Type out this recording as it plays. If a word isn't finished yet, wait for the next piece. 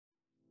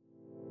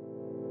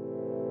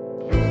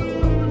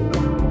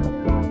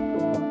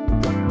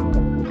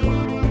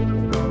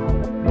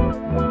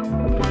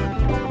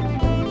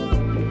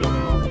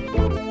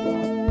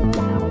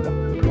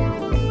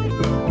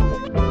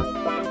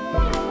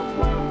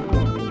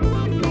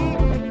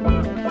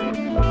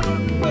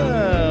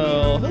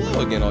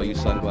all you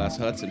Sunglass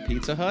Huts and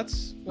Pizza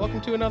Huts.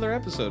 Welcome to another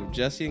episode of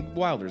Jesse and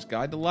Wilder's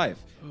Guide to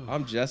Life.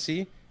 I'm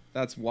Jesse.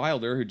 That's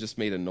Wilder, who just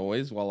made a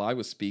noise while I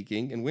was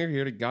speaking, and we're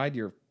here to guide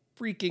your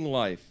freaking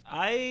life.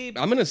 I'm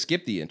going to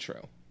skip the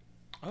intro.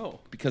 Oh.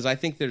 Because I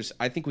think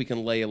we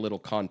can lay a little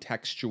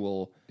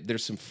contextual,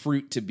 there's some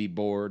fruit to be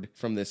bored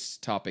from this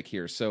topic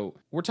here. So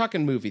we're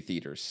talking movie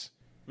theaters.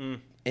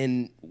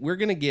 And we're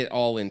going to get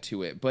all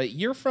into it. But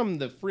you're from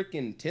the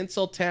freaking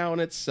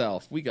Tinseltown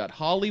itself. We got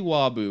Holly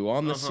Waboo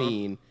on the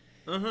scene.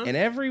 And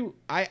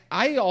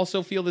I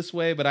also feel this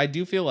way, but I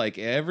do feel like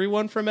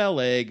everyone from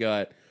LA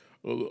got,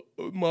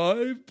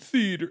 my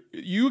theater,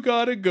 you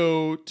got to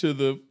go to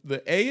the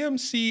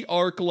AMC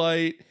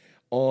ArcLight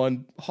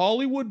on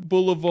Hollywood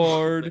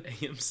Boulevard.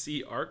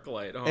 AMC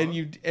ArcLight, huh?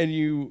 And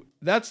you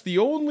that's the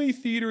only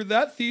theater.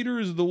 That theater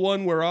is the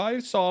one where I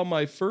saw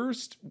my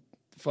first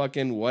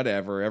fucking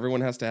whatever.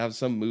 Everyone has to have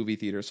some movie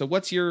theater. So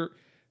what's your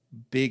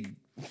big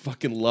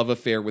fucking love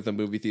affair with a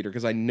movie theater?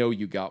 Because I know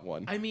you got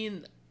one. I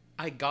mean,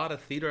 I got a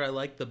theater I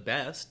like the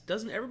best.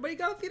 Doesn't everybody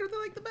got a theater they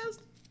like the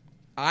best?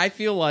 I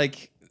feel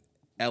like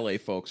LA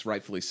folks,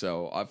 rightfully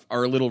so,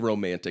 are a little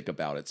romantic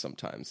about it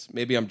sometimes.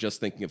 Maybe I'm just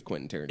thinking of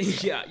Quentin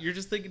Tarantino. Yeah, you're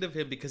just thinking of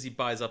him because he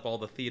buys up all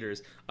the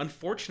theaters.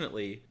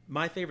 Unfortunately,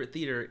 my favorite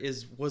theater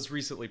was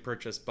recently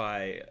purchased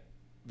by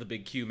the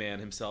big Q man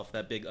himself,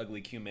 that big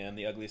ugly Q man,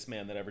 the ugliest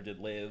man that ever did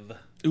live.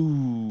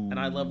 Ooh. And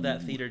I love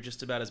that theater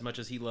just about as much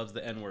as he loves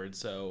the N-word,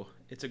 so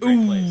it's a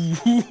great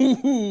place.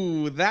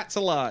 Ooh, that's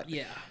a lot.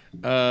 Yeah.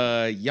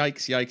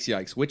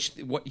 Yikes.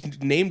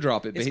 What name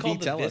drop it, baby? It's called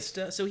the Tell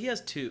Vista. us. So he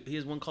has two. He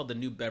has one called the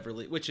New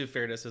Beverly, which in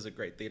fairness is a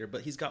great theater,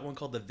 but he's got one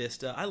called the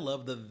Vista. I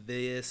love the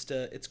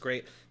Vista. It's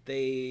great.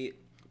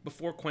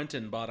 Before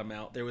Quentin bought him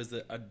out, there was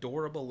the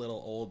adorable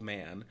little old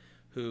man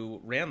who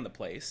ran the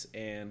place,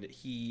 and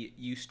he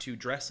used to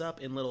dress up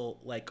in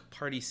little like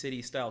Party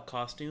City style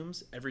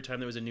costumes every time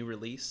there was a new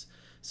release.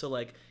 So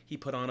like he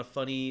put on a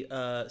funny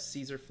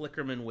Caesar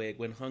Flickerman wig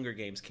when Hunger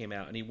Games came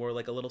out, and he wore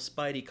like a little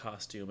Spidey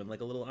costume and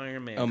like a little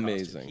Iron Man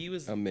costume. He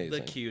was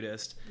the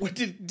cutest. What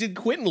did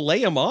Quentin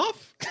lay him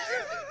off?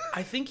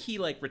 I think he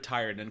like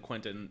retired, and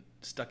Quentin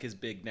stuck his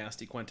big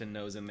nasty Quentin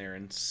nose in there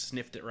and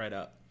sniffed it right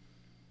up.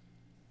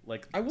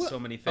 Like so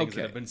many things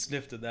that have been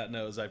sniffed at that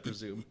nose, I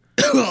presume.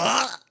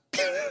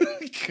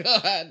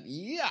 God,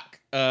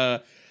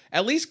 yuck.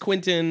 At least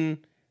Quentin,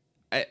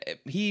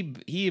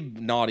 he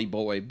naughty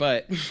boy,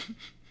 but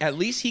at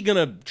least he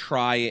gonna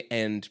try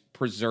and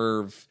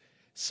preserve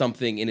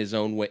something in his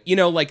own way. You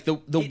know, like the.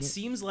 It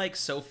seems like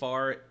so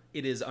far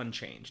it is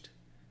unchanged.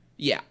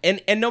 Yeah,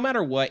 and no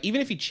matter what, even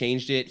if he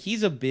changed it,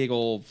 he's a big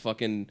old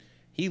fucking.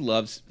 He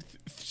loves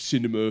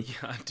cinema.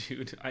 Yeah,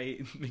 dude,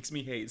 it makes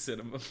me hate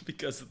cinema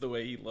because of the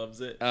way he loves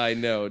it. I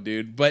know,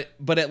 dude, but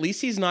at least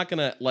he's not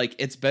gonna like.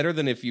 It's better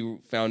than if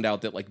you found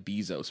out that like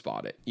Bezos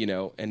bought it, you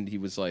know, and he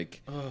was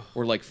like,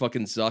 or like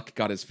fucking Zuck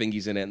got his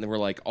fingies in it, and they were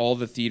like, all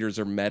the theaters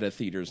are meta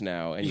theaters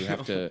now, and you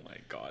have to oh my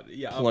God.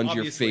 Yeah, plunge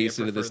your face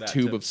into this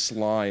tube of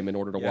slime in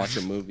order to watch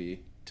a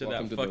movie. To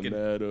Welcome that to fucking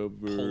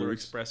the Polar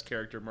Express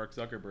character, Mark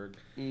Zuckerberg.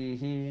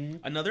 Mm-hmm.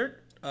 Another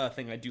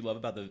thing I do love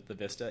about the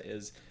Vista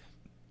is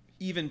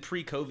even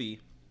pre-COVID,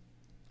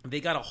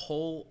 they got a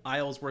whole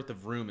aisle's worth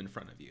of room in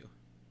front of you.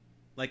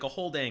 Like a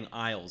whole dang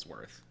aisle's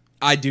worth.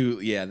 I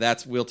do, yeah,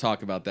 we'll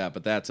talk about that,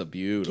 but that's a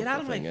beautiful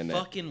thing. Get out of my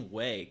fucking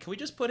way. Can we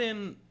just put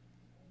in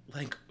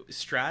like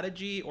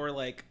strategy or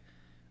like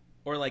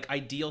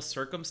ideal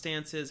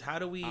circumstances? How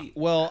do we...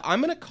 well, I'm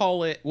going to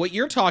call it, what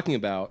you're talking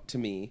about to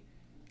me,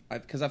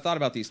 because I've thought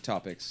about these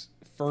topics,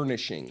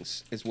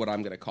 furnishings is what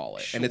I'm going to call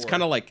it. Sure. And it's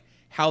kind of like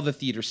how the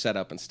theater's set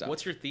up and stuff.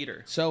 What's your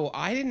theater? So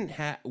I didn't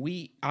have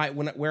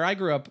where I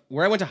grew up,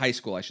 where I went to high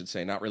school, I should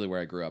say, not really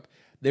where I grew up.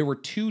 There were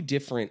two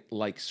different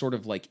like sort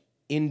of like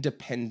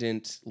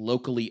independent,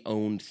 locally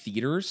owned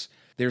theaters.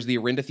 There's the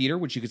Orinda Theater,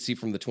 which you could see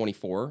from the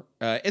 24.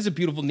 It's a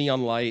beautiful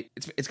neon light.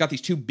 It's got these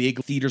two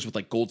big theaters with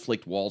like gold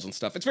flaked walls and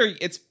stuff.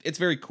 It's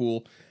very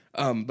cool.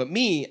 But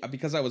me,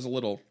 because I was a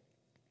little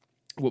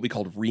what we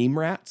called ream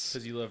rats.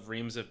 Because you love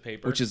reams of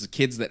paper. Which is the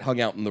kids that hung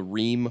out in the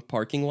Ream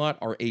parking lot,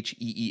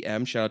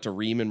 RHEEM. Shout out to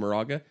Ream and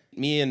Moraga.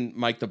 Me and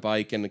Mike the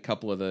Bike and a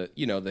couple of the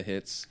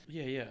hits.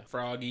 Yeah.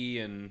 Froggy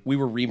and... we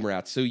were Ream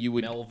rats, so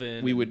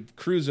Melvin. We would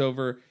cruise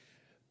over.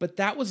 But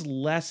that was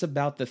less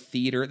about the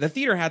theater. The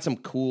theater had some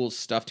cool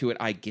stuff to it,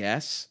 I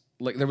guess.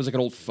 Like there was like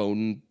an old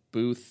phone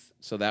booth,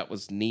 so that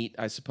was neat,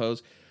 I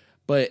suppose.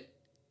 But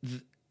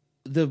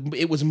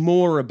it was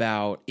more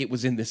about, it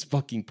was in this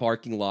fucking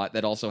parking lot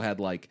that also had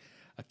like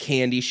a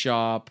candy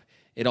shop.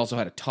 It also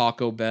had a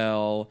Taco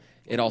Bell.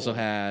 It also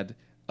had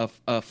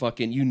a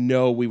fucking,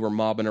 we were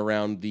mobbing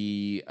around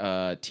the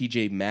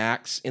TJ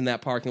Maxx in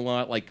that parking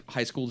lot like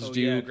high schools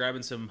do. Yeah,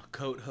 grabbing some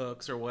coat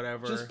hooks or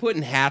whatever. Just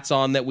putting hats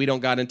on that we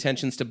don't got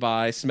intentions to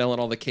buy, smelling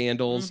all the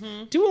candles,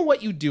 doing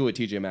what you do at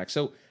TJ Maxx.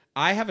 So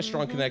I have a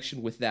strong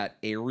connection with that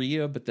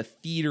area, but the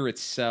theater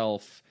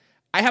itself,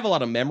 I have a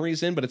lot of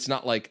memories in, but it's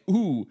not like,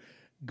 ooh,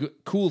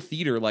 cool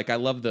theater. Like I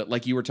love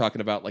like you were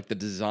talking about, like the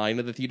design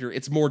of the theater.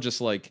 It's more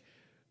just like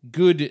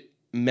good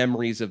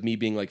memories of me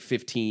being like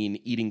 15,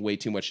 eating way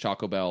too much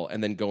Taco Bell,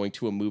 and then going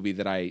to a movie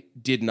that I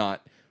did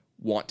not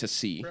want to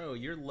see. Bro,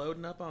 you're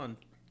loading up on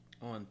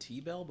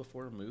T-Bell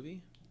before a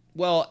movie?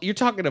 Well, you're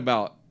talking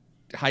about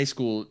high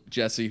school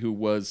Jesse, who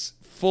was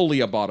fully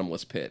a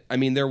bottomless pit. I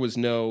mean, there was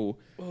no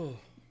wall.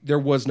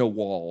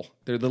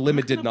 The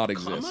limit did not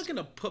exist. I'm not going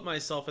to put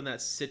myself in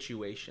that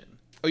situation.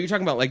 Oh, you're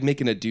talking about like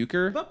making a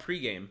duker? What about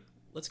pregame?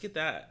 Let's get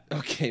that.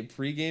 Okay,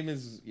 pregame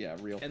is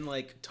real. And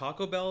like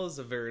Taco Bell is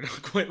a very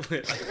not quite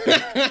lit.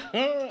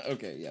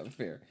 Okay, yeah,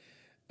 fair.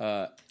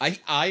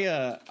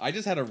 I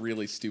just had a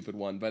really stupid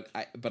one, but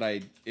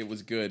it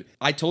was good.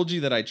 I told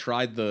you that I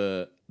tried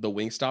the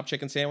Wingstop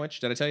chicken sandwich.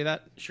 Did I tell you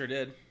that? Sure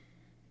did.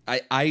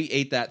 I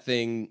ate that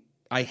thing.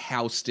 I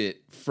housed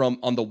it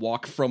on the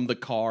walk from the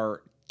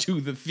car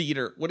to the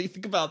theater. What do you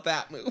think about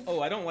that move?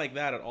 Oh, I don't like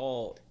that at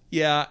all.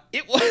 Yeah,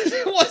 it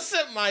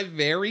wasn't my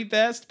very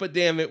best, but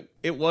damn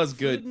it was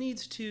good. Food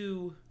needs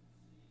to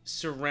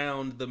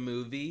surround the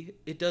movie.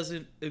 It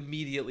doesn't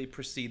immediately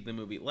precede the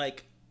movie.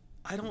 Like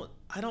I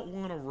don't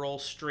want to roll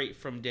straight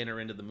from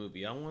dinner into the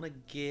movie. I want to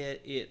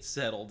get it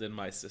settled in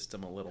my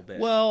system a little bit.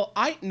 Well,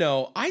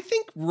 I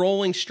think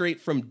rolling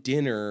straight from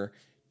dinner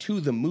to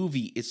the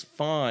movie is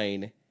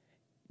fine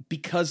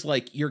because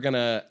like you're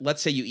gonna,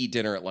 let's say you eat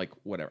dinner at like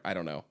whatever, I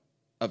don't know,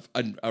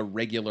 a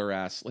regular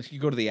ass, like you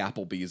go to the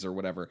Applebee's or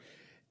whatever,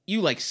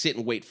 you like sit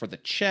and wait for the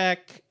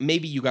check.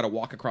 Maybe you got to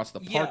walk across the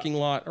parking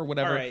lot or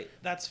whatever. All right,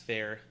 that's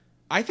fair.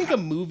 I think a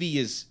movie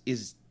is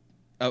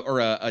or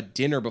a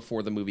dinner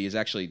before the movie is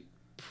actually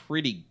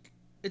pretty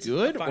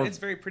good. Fine. It's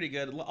very pretty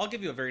good. I'll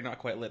give you a very not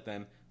quite lit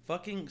then.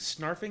 Fucking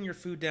snarfing your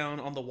food down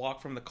on the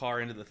walk from the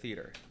car into the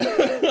theater.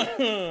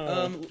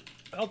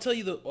 I'll tell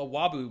you a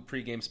Wabu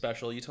pregame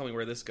special. You tell me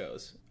where this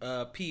goes.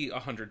 Pee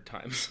 100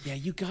 times. Yeah,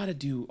 you gotta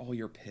do all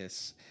your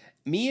piss.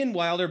 Me and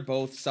Wilder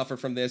both suffer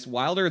from this.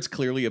 Wilder, it's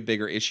clearly a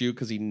bigger issue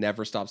because he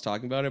never stops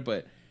talking about it.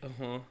 But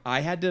I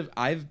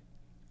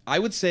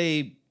would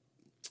say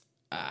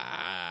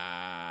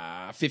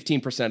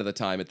 15% of the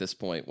time at this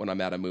point when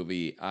I'm at a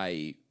movie,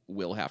 I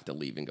will have to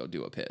leave and go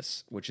do a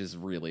piss, which is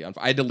really I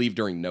had to leave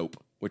during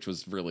Nope, which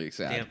was really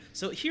sad. Damn.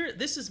 So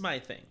this is my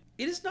thing.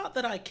 It is not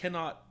that I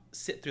cannot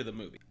sit through the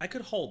movie. I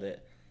could hold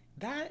it.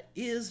 That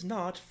is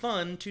not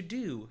fun to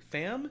do,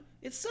 fam.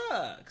 It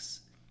sucks.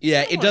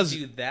 Yeah, it does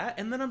do that,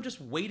 and then I'm just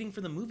waiting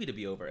for the movie to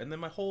be over, and then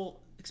my whole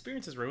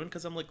experience is ruined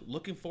because I'm like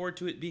looking forward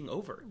to it being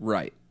over.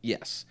 Right.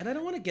 Yes. And I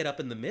don't want to get up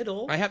in the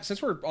middle.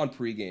 Since we're on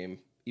pregame,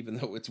 even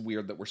though it's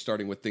weird that we're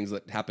starting with things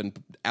that happen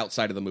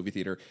outside of the movie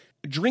theater.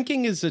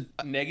 Drinking is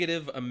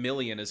negative a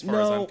million as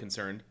far as I'm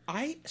concerned.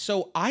 I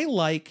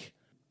like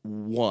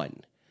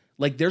one.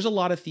 Like, there's a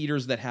lot of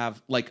theaters that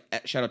have, like,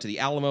 shout out to the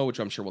Alamo, which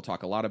I'm sure we'll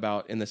talk a lot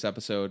about in this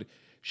episode.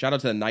 Shout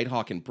out to the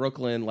Nighthawk in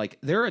Brooklyn. Like,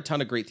 there are a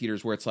ton of great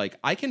theaters where it's like,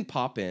 I can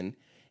pop in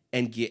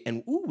and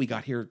we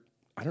got here,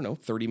 I don't know,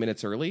 30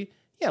 minutes early.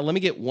 Yeah, let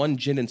me get one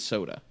gin and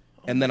soda.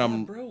 And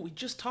then Bro, we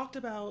just talked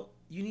about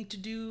you need to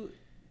do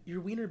your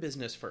wiener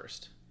business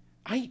first.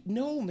 I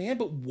know, man,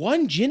 but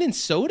one gin and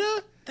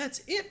soda?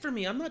 That's it for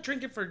me. I'm not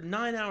drinking for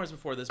 9 hours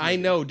before this movie. I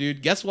know,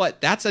 dude. Guess what?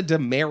 That's a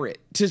demerit.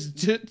 To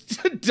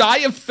die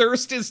of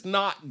thirst is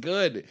not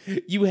good.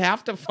 You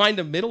have to find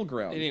a middle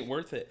ground. It ain't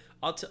worth it.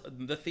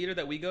 The theater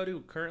that we go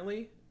to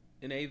currently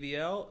in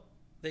AVL,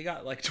 they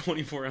got like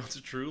 24-ounce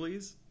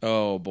Trulies.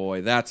 Oh,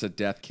 boy. That's a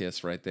death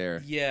kiss right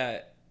there.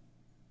 Yeah.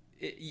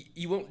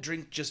 You won't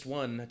drink just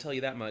one, I tell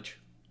you that much.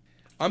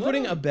 I'm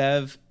putting a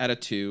Bev at a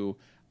 2.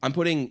 I'm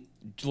putting,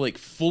 like,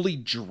 fully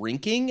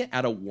drinking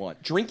at a 1.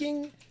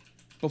 Drinking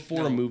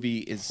before a movie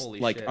is,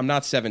 like, shit. I'm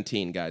not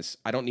 17, guys.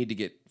 I don't need to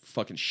get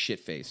fucking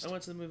shit-faced. I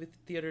went to the movie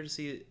theater to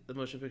see the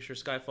motion picture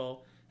Skyfall.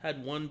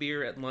 Had one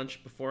beer at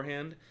lunch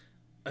beforehand.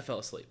 I fell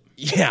asleep.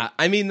 Yeah,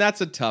 I mean, that's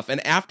a tough.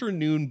 An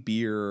afternoon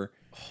beer...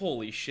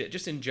 Holy shit.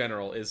 Just in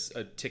general is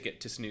a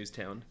ticket to Snooze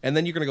Town. And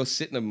then you're going to go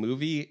sit in a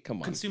movie?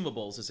 Come on.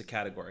 Consumables is a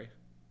category.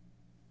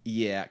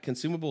 Yeah,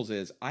 consumables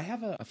is... I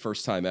have a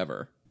first time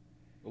ever.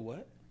 A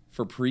what?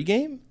 For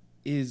pregame,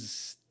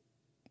 is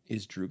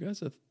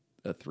Drugas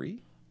a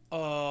 3?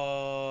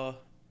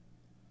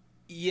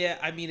 Yeah,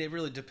 I mean, it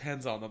really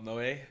depends on them, though,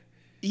 eh?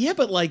 Yeah,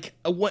 but, like,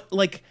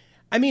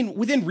 I mean,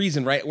 within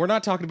reason, right? We're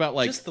not talking about,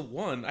 like... Just the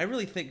one. I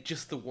really think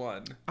just the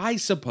one. I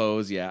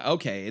suppose, yeah.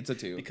 Okay, it's a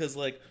 2. Because,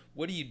 like,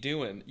 what are you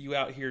doing? You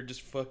out here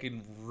just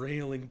fucking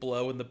railing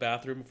blow in the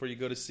bathroom before you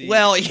go to see?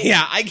 Well,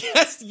 yeah, I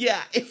guess,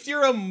 yeah. If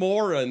you're a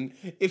moron,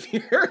 if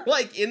you're,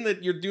 like,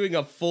 you're doing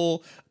a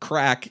full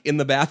crack in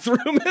the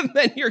bathroom and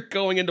then you're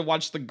going in to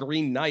watch The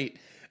Green Knight...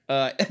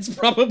 it's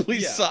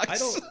probably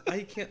sucks.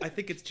 I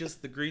think it's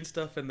just the green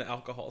stuff and the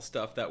alcohol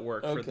stuff that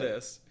work for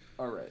this.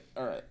 All right.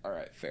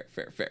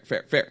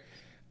 Fair.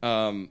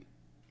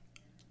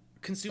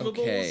 Consumables.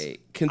 Okay.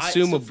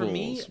 Consumables. For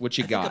me, what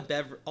you got?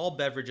 All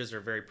beverages are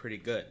very pretty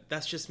good.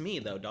 That's just me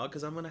though, dog,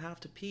 because I'm gonna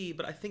have to pee.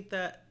 But I think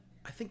that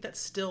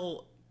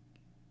still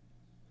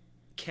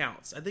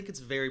counts. I think it's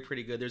very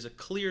pretty good. There's a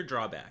clear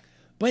drawback.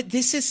 But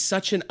this is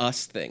such an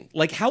us thing.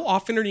 Like, how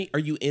often are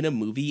you in a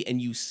movie and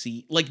you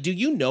see... Like, do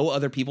you know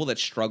other people that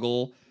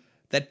struggle,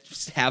 that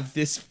have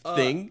this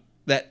thing?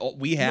 that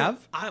we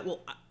have?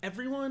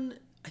 Everyone.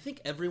 I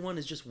think everyone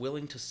is just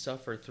willing to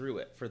suffer through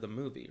it for the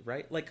movie,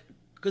 right? Like,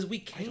 because we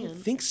can. I don't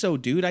think so,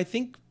 dude. I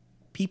think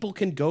people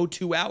can go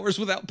 2 hours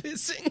without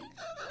pissing.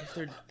 If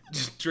they're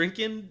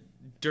drinking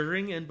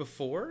during and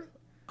before,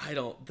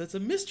 that's a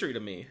mystery to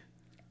me.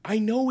 I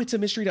know it's a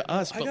mystery to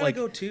us, but like,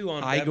 go 2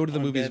 on. I go to the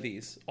movies.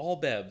 Bevies. All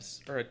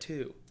bevs are a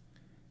 2.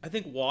 I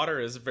think water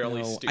is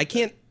fairly stupid. I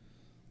can't.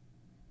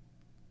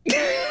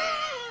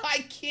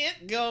 I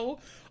can't go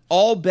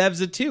all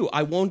bevs a 2.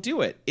 I won't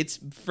do it. It's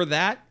for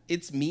that.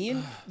 It's me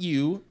and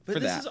you but for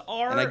this that. Is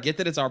our and I get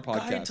that it's our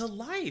podcast. Guide to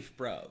life,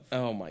 bro.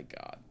 Oh my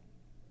god.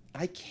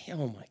 I can't.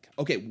 Oh my god.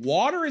 Okay,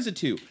 water is a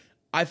 2.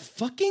 I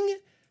fucking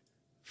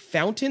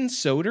fountain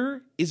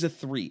soda is a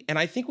 3, and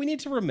I think we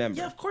need to remember.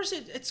 Yeah, of course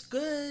it's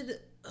good.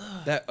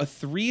 That a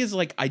 3 is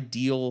like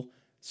ideal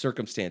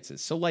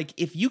circumstances. So like,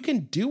 if you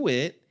can do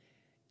it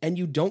and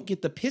you don't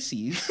get the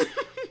pissies.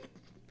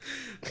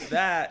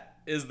 That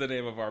is the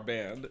name of our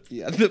band.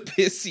 Yeah, the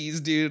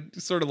Pissies, dude.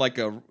 Sort of like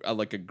a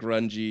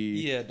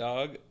grungy. Yeah,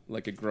 dog.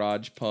 Like a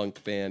garage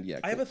punk band.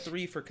 Yeah, cool. I have a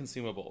 3 for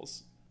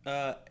consumables.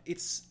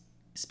 It's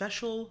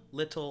special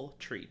little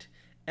treat.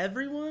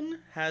 Everyone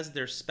has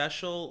their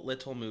special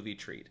little movie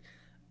treat.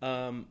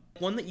 One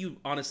that you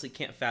honestly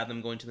can't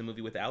fathom going to the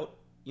movie without.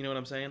 You know what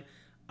I'm saying?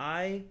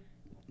 I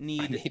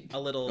need a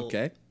little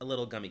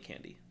gummy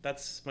candy.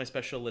 That's my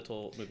special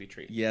little movie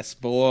treat. Yes,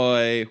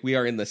 boy. We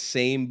are in the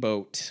same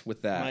boat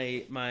with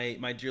that.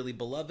 My dearly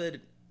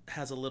beloved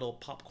has a little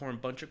popcorn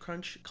bunch of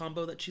crunch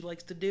combo that she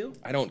likes to do.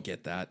 I don't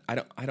get that. I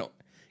don't.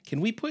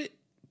 Can we put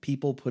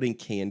people putting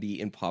candy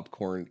in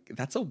popcorn?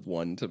 That's a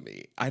 1 to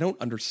me. I don't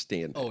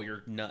understand. Oh,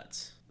 you're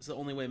nuts. It's the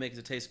only way it makes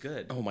it taste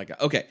good. Oh my god.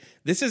 Okay.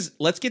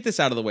 Let's get this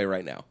out of the way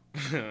right now.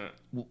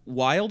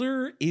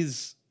 Wilder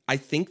is, I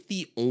think,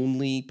 the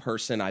only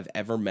person I've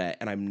ever met,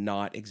 and I'm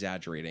not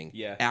exaggerating,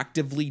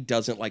 actively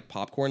doesn't like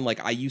popcorn.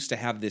 Like, I used to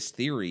have this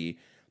theory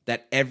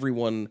that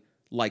everyone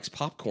likes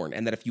popcorn,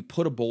 and that if you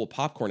put a bowl of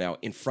popcorn out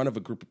in front of a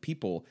group of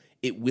people,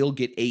 it will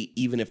get ate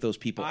even if those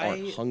people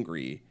aren't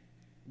hungry.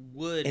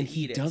 And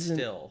he doesn't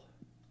still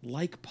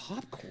like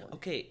popcorn.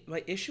 Okay,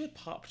 my issue with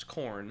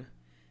popcorn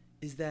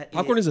is that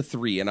popcorn is a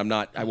 3, and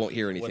I won't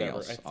hear anything whatever,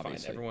 else.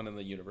 Obviously, everyone in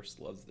the universe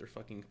loves their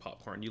fucking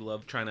popcorn. You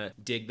love trying to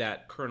dig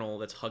that kernel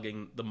that's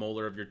hugging the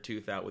molar of your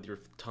tooth out with your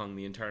tongue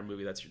the entire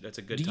movie. That's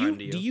a good time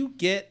to you. Do you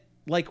get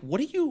like what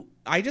do you?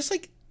 I just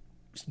like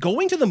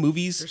going to the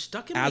movies. They're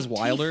stuck in as my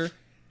Wilder. teeth.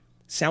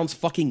 Sounds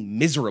fucking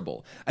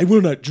miserable. I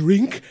will not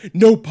drink.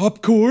 No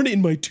popcorn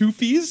in my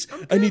toofies.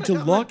 I need to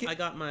lock it. I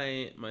got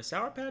my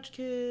Sour Patch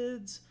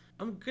Kids.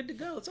 I'm good to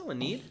go. That's all I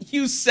need.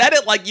 You said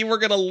it like you were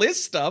going to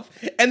list stuff,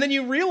 and then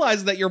you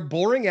realize that your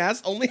boring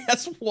ass only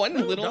has one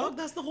little... dog,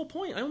 that's the whole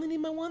point. I only need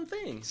my one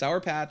thing. Sour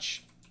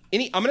Patch.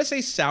 I'm going to say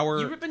sour...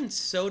 You ripping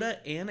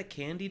soda and a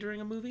candy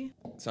during a movie?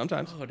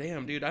 Sometimes. Oh,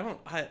 damn, dude.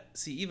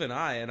 Even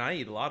I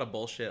eat a lot of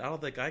bullshit. I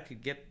don't think I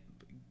could get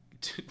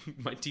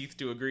my teeth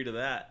to agree to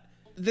that.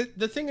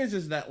 The thing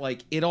is that,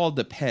 like, it all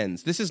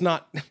depends. This is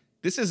not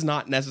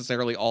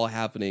necessarily all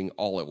happening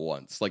all at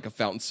once, like a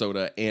fountain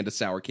soda and a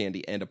sour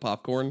candy and a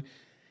popcorn.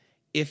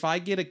 If I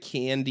get a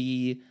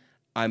candy,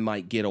 I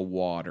might get a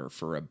water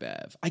for a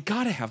bev. I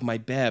gotta have my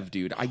bev,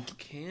 dude.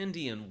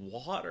 Candy and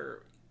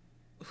water.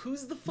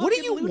 Who's the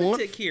fucking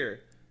lunatic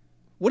here?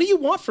 What do you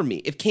want from me?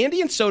 If candy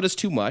and soda's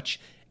too much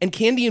and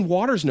candy and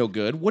water's no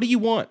good, what do you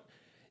want?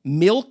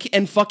 Milk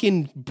and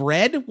fucking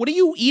bread? What are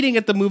you eating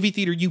at the movie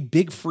theater, you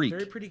big freak?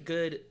 Very pretty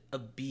good a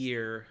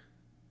beer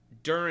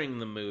during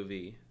the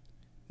movie.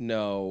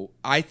 No,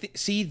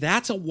 see,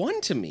 that's a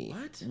 1 to me.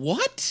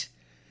 What?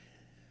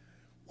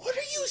 What are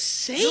you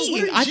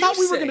saying? I thought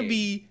we were going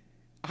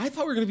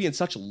to be in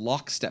such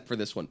lockstep for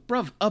this one.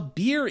 Bruv, a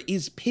beer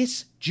is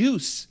piss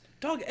juice.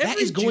 Dog,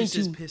 every juice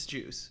is piss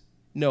juice.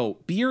 No,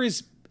 beer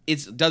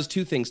does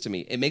 2 things to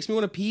me. It makes me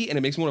want to pee and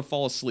it makes me want to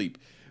fall asleep.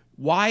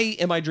 Why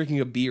am I drinking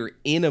a beer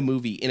in a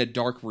movie in a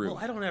dark room?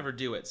 Well, I don't ever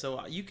do it,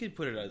 so you could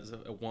put it as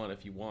a 1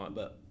 if you want,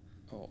 but...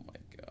 Oh my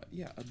god.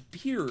 Yeah, a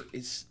beer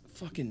is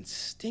fucking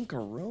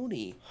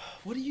stinkeroni.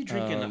 What are you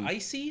drinking,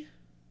 icy?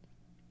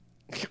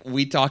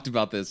 We talked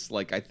about this,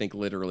 like, I think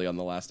literally on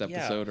the last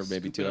episode or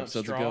maybe 2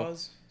 episodes ago.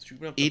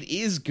 It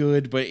is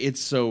good, but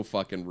it's so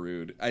fucking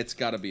rude. It's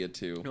got to be a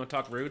 2. You want to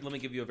talk rude? Let me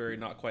give you a very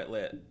not quite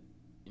lit.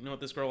 You know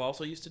what this girl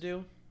also used to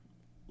do?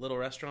 Little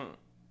restaurant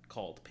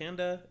called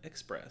Panda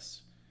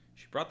Express.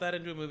 She brought that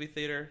into a movie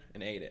theater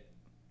and ate it.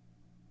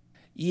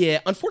 Yeah,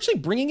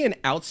 unfortunately, bringing in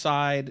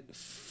outside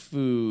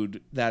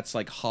food that's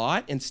like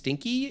hot and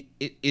stinky,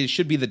 it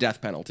should be the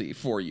death penalty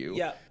for you.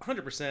 Yeah,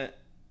 100%.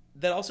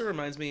 That also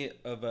reminds me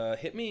of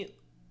Hit Me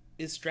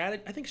is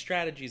strategy. I think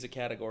strategy is a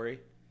category.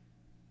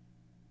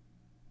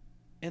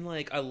 And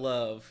like I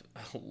love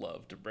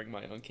to bring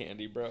my own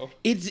candy, bro.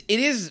 It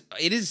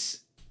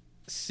is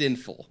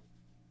sinful.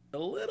 A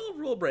little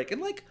rule break.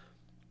 And like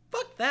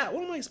fuck that.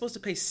 What am I supposed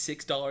to pay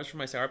 $6 for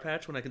my Sour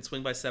Patch when I can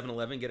swing by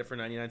 7-Eleven and get it for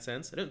 99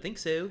 cents? I don't think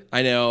so.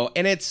 I know.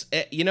 And it's,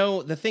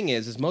 the thing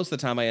is most of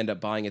the time I end up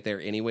buying it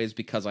there anyways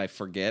because I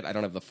forget. I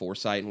don't have the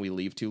foresight and we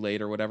leave too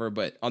late or whatever.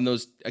 But on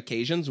those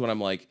occasions when I'm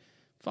like,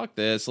 fuck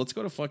this. Let's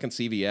go to fucking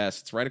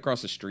CVS. It's right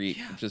across the street.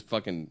 Yeah. Just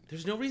fucking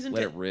There's no reason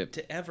let it rip.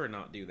 to ever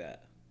not do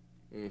that.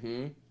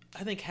 Mm-hmm.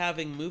 I think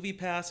having Movie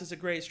Pass is a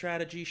great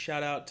strategy.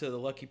 Shout out to the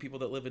lucky people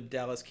that live in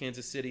Dallas,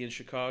 Kansas City, and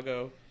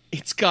Chicago.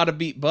 It's got to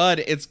be,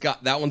 bud.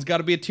 That one's got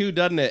to be a 2,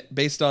 doesn't it?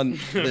 Based on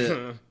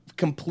the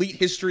complete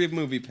history of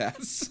Movie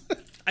Pass.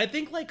 I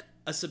think like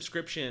a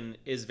subscription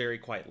is very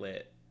quite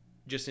lit,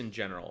 just in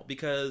general,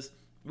 because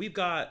we've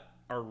got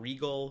our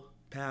Regal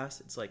Pass.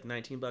 It's like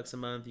 $19 a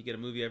month. You get a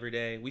movie every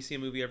day. We see a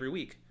movie every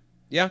week.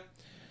 Yeah,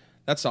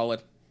 that's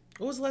solid.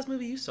 What was the last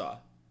movie you saw?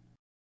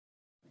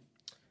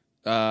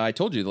 I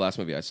told you the last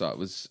movie I saw. It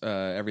was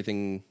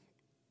Everything,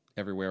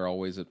 Everywhere,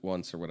 Always at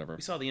Once, or whatever.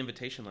 We saw The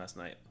Invitation last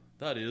night.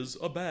 That is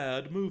a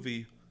bad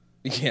movie.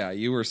 Yeah,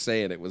 you were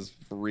saying it was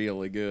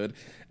really good.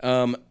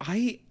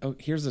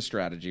 Here's a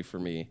strategy for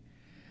me.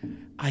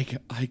 I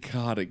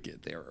gotta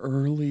get there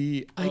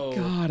early. I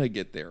gotta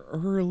get there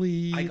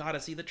early. I gotta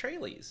see the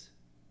trailies.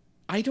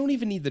 I don't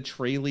even need the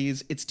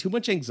trailies. It's too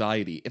much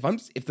anxiety.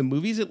 If the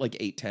movie's at like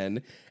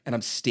 8:10 and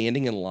I'm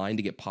standing in line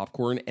to get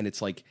popcorn and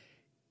it's like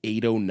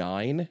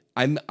 8:09,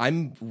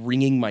 I'm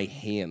wringing my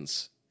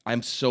hands.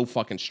 I'm so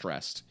fucking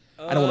stressed.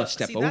 I don't want to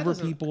step over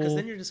people. Because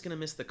then you're just going to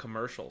miss the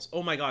commercials.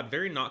 Oh my God,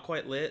 very not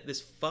quite lit.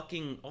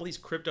 All these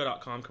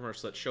Crypto.com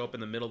commercials that show up in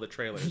the middle of the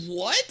trailers.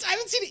 What? I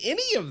haven't seen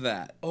any of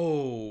that.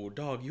 Oh,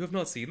 dog, you have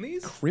not seen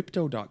these?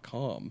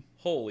 Crypto.com.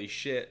 Holy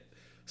shit.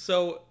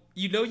 So,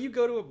 you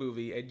go to a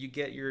movie and you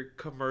get your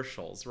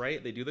commercials,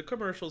 right? They do the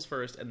commercials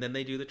first and then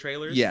they do the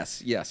trailers. Yes.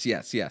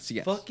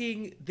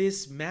 Fucking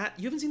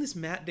you haven't seen this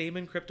Matt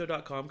Damon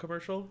Crypto.com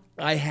commercial?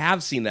 I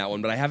have seen that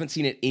one, but I haven't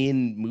seen it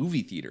in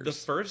movie theaters. The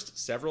first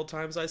several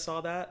times I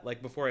saw that,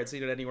 like before I'd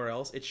seen it anywhere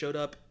else, it showed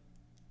up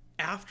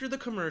after the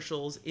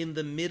commercials in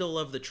the middle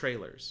of the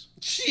trailers.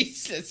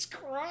 Jesus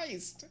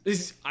Christ.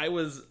 I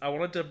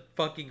wanted to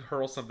fucking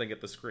hurl something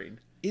at the screen.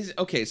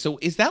 So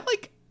is that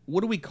like,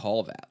 what do we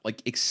call that?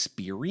 Like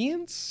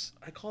experience?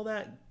 I call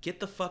that get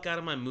the fuck out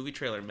of my movie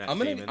trailer, Matt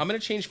Damon. Damon. I'm gonna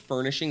change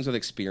furnishings with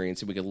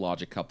experience and we could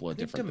lodge a couple of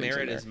different things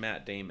in there. is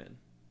Matt Damon.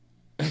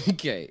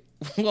 Okay.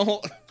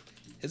 Well,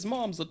 his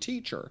mom's a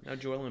teacher. Now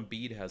Joel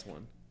Embiid has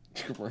one.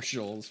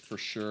 Commercials for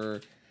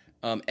sure.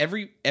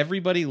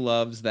 Everybody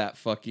loves that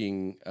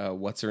fucking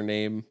what's her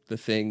name? The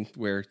thing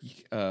where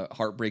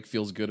heartbreak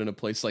feels good in a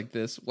place like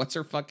this. What's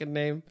her fucking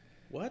name?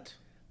 What?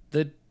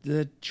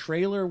 The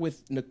trailer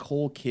with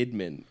Nicole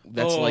Kidman.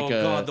 That's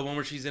God, the one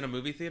where she's in a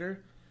movie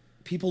theater?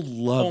 People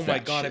love that. Oh my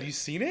God, shit. have you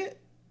seen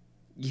it?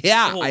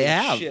 Yeah, Holy I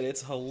have. Shit,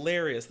 it's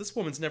hilarious. This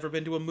woman's never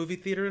been to a movie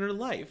theater in her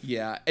life.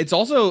 Yeah, it's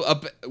also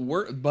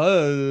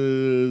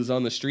buzz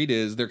on the street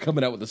is they're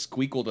coming out with a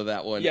squeakle to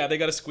that one. Yeah, they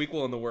got a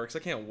squeakle in the works. I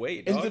can't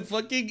wait. Dog. And the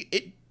fucking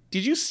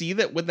did you see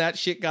that when that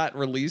shit got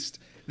released?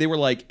 They were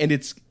like, and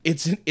it's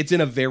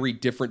in a very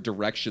different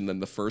direction than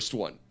the first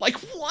one. Like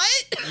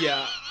what?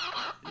 Yeah.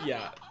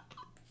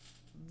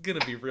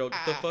 Gonna be real.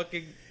 The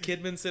fucking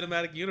Kidman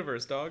cinematic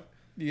universe, dog.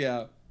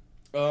 Yeah.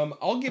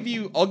 I'll give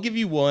you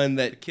one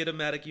that the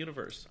Kidmatic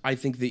universe. I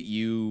think that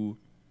you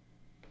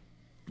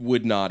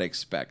would not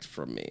expect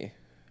from me.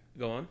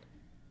 Go on.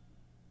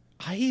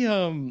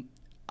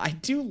 I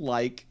do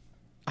like.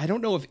 I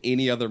don't know if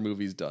any other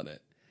movie's done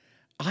it.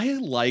 I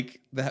like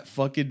that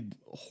fucking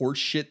horse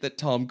shit that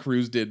Tom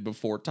Cruise did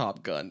before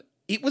Top Gun.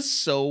 It was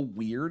so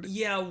weird.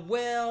 Yeah,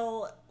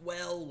 well.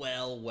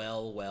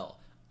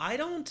 I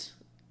don't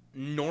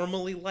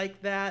normally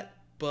like that,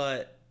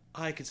 but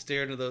I could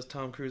stare into those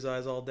Tom Cruise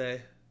eyes all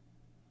day.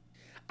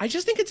 I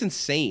just think it's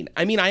insane.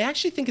 I mean, I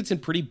actually think it's in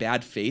pretty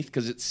bad faith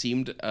because it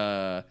seemed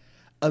a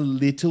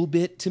little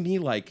bit to me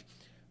like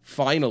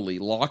finally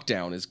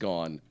lockdown is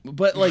gone.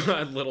 But like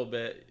a little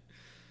bit.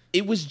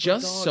 It was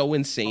just so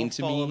insane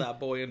to me. Follow that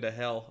boy into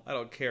hell. I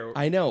don't care.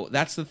 I know.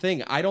 That's the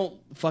thing. I don't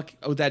fuck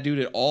with that dude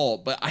at all,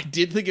 but I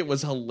did think it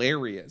was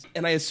hilarious.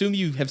 And I assume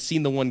you have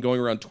seen the one going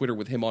around Twitter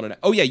with him on an...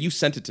 Oh, yeah, you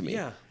sent it to me.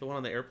 Yeah, the one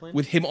on the airplane?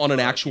 With him on an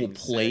actual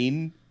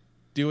plane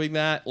doing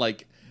that.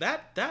 Like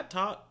that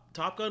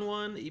Top Gun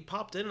one, he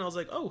popped in and I was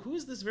like, oh, who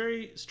is this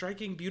very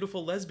striking,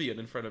 beautiful lesbian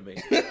in front of me?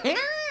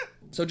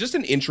 So just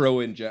an intro,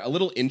 a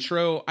little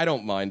intro. I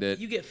don't mind it.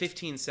 You get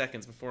 15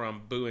 seconds before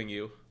I'm booing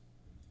you.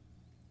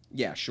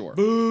 Yeah, sure.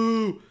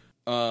 Boo!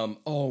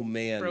 Oh,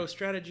 man. Bro,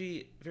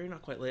 strategy, very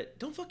not quite lit.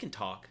 Don't fucking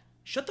talk.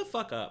 Shut the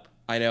fuck up.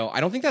 I know.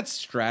 I don't think that's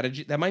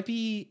strategy. That might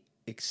be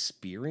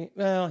experience.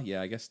 Well, yeah,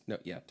 I guess. No,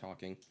 yeah,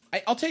 talking.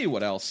 I'll tell you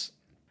what else.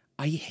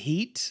 I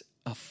hate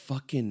a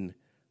fucking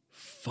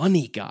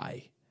funny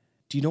guy.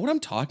 Do you know what I'm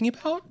talking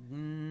about?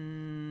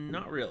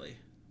 Not really.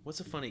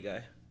 What's a funny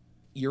guy?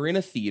 You're in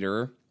a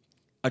theater.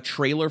 A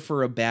trailer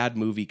for a bad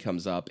movie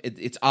comes up.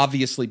 It's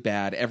obviously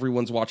bad.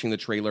 Everyone's watching the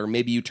trailer.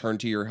 Maybe you turn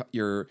to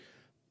your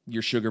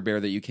sugar bear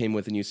that you came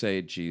with and you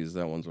say, geez,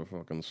 that one's a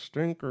fucking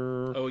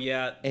stinker. Oh,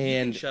 yeah.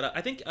 And shut up.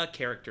 I think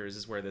characters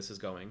is where this is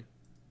going.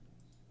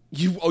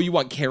 You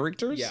want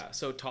characters? Yeah.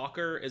 So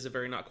Talker is a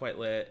very not quite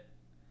lit.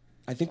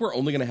 I think we're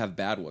only going to have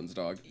bad ones,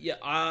 dog.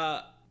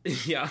 Yeah.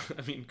 Yeah.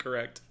 I mean,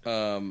 correct.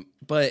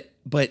 But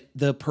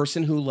the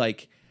person who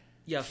like...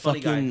 Yeah, funny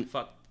guy.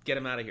 Fuck. Get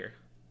him out of here.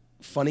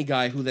 funny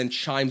guy who then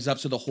chimes up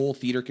so the whole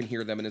theater can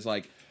hear them and is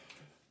like,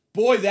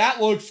 boy,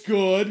 that looks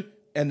good.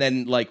 And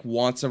then like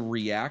wants a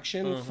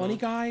reaction. Funny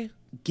guy,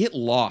 get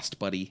lost,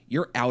 buddy.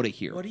 You're out of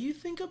here. What do you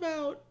think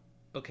about...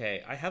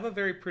 Okay, I have a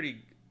very pretty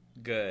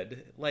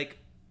good... Like,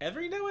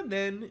 every now and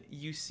then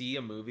you see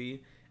a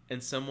movie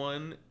and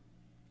someone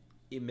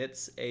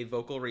emits a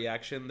vocal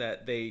reaction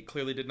that they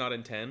clearly did not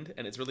intend,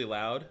 and it's really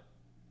loud.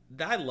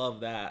 I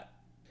love that.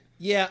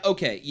 Yeah,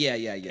 okay. Yeah.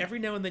 Every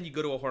now and then you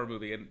go to a horror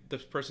movie and the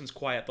person's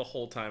quiet the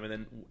whole time, and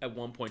then at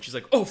one point she's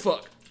like, oh,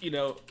 fuck. You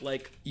know,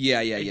 like...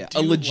 Yeah.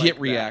 A legit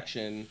like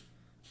reaction.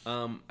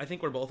 I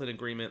think we're both in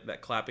agreement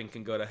that clapping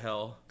can go to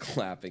hell.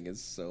 Clapping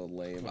is so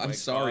lame. Oh I'm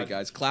sorry,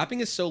 guys.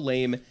 Clapping is so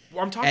lame.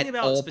 Well, I'm talking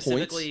about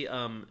specifically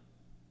points.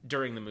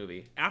 During the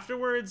movie.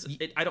 Afterwards,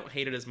 I don't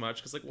hate it as much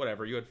because, like,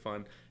 whatever, you had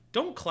fun.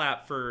 Don't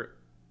clap for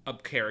a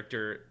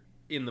character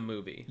in the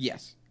movie.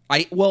 Yes.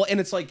 And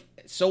it's like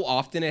so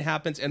often it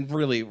happens, and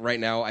really right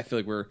now I feel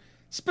like we're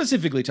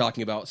specifically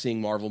talking about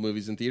seeing Marvel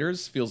movies in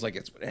theaters. Feels like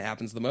it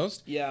happens the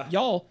most. Yeah.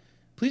 Y'all,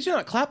 please do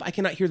not clap. I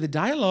cannot hear the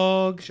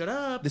dialogue. Shut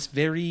up. This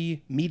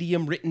very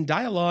medium written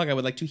dialogue I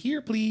would like to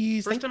hear,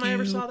 please. First time I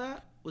ever saw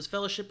that was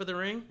Fellowship of the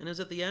Ring, and it was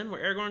at the end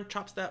where Aragorn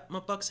chops that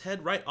motherfucker's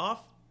head right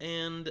off,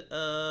 and it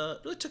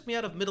really took me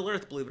out of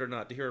Middle-earth, believe it or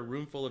not, to hear a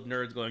room full of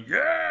nerds going,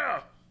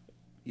 yeah!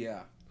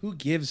 Yeah. Who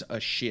gives a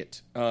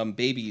shit?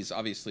 Babies,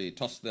 obviously,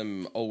 toss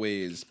them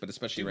always, but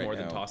especially right now. More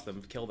than toss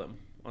them, kill them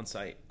on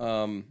sight.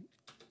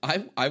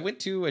 I went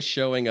to a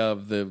showing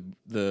of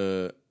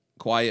the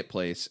Quiet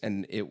Place,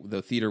 and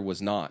the theater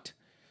was not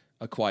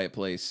a quiet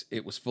place.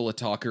 It was full of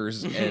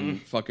talkers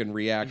and fucking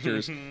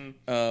reactors.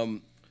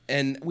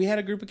 And we had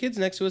a group of kids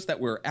next to us that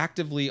were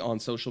actively on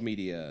social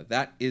media.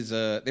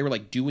 They were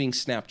like doing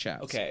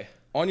Snapchats. Okay.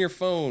 On your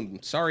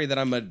phone. Sorry that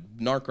I'm a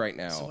narc right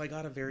now. So I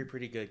got a very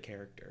pretty good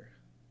character.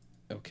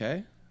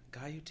 Okay.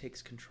 Guy who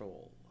takes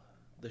control.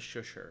 The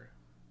shusher.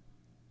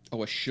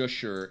 Oh, a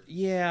shusher.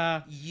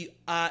 Yeah.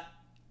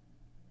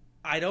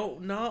 I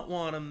don't not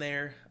want him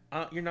there.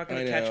 You're not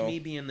going to catch me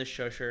being the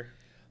shusher.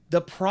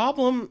 The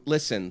problem with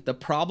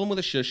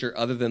a shusher,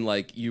 other than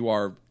like you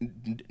are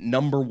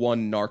number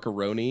one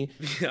narcaroni,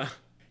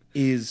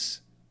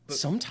 is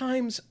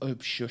sometimes a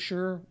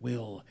shusher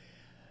will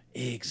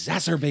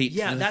exacerbate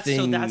the thing.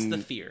 So that's the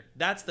fear.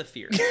 That's the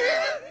fear.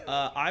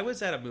 I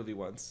was at a movie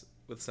once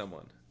with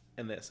someone,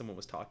 and someone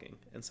was talking,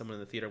 and someone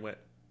in the theater went,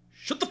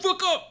 "Shut the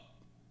fuck up!"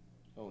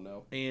 Oh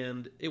no!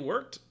 And it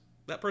worked.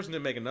 That person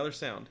didn't make another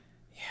sound.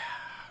 Yeah.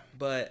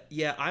 But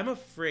yeah, I'm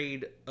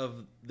afraid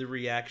of the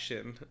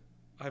reaction.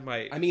 I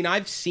mean,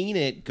 I've seen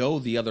it go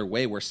the other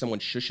way where someone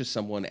shushes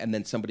someone and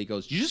then somebody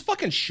goes, "You just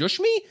fucking shush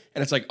me?"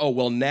 And it's like, oh,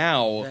 well,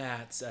 now...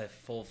 That's a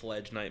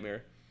full-fledged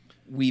nightmare.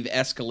 We've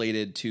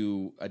escalated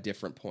to a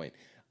different point.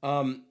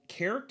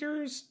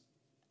 Characters,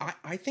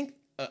 I think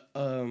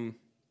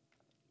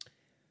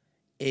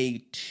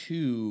a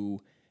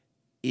 2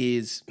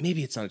 is...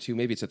 Maybe it's not a 2,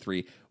 maybe it's a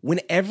 3. When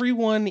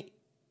everyone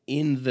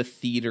in the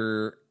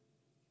theater...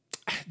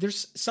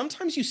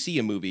 Sometimes you see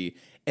a movie...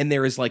 and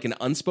there is like an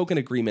unspoken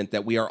agreement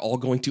that we are all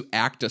going to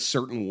act a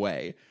certain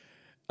way.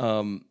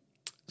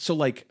 So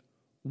like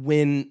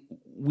when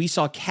we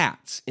saw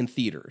Cats in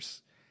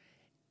theaters,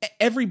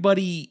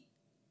 everybody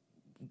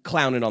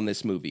clowning on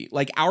this movie.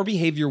 Like our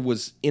behavior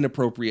was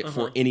inappropriate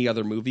for any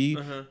other movie,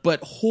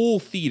 but whole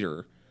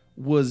theater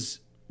was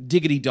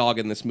diggity dog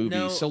in this movie.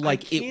 No, so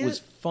like it was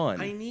fun.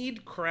 I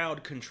need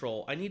crowd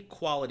control. I need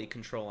quality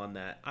control on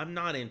that. I'm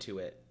not into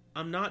it.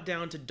 I'm not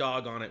down to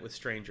dog on it with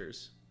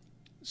strangers.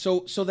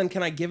 So then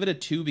can I give it a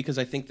 2 because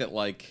I think that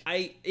like...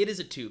 It is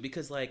a 2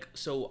 because like,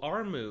 so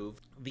our move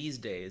these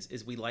days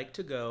is we like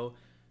to go,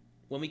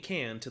 when we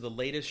can, to the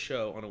latest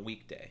show on a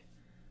weekday.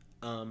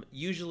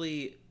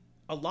 Usually,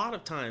 a lot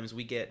of times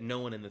we get no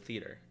one in the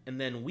theater,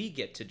 and then we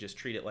get to just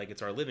treat it like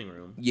it's our living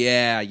room.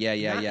 Yeah.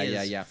 That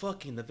is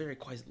fucking the very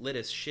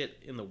quietest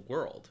shit in the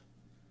world.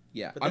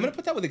 Yeah, I'm gonna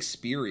put that with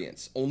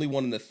experience. Only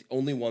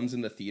ones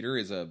in the theater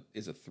is a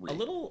 3. A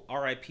little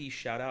RIP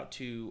shout out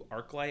to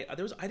ArcLight.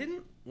 I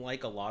didn't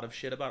like a lot of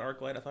shit about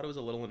ArcLight. I thought it was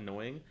a little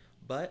annoying.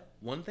 But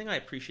one thing I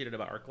appreciated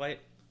about ArcLight,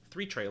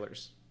 3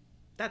 trailers.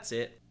 That's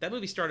it. That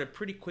movie started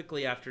pretty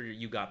quickly after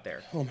you got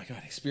there. Oh my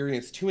god,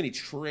 experience. Too many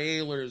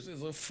trailers.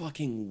 There's a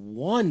fucking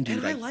one, dude.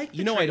 And I like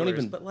the trailers, I don't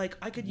even but like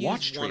I could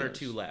use 1 or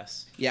 2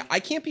 less. Yeah, I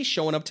can't be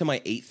showing up to my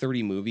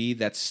 8:30 movie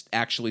that's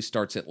actually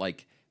starts at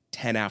like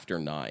 10 after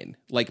 9.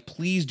 Like,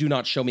 please do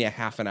not show me a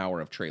half an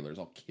hour of trailers.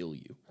 I'll kill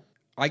you.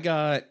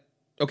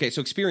 Okay, so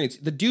experience.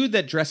 The dude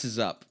that dresses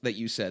up that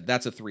you said,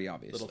 that's a 3,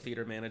 obviously. Little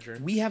theater manager.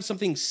 We have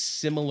something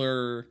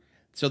similar.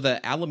 So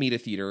the Alameda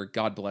Theater,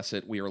 God bless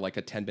it, we are like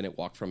a 10-minute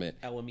walk from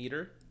it.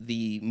 Alameter?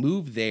 The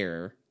move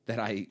there that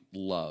I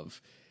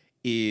love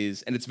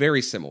is, and it's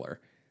very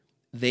similar,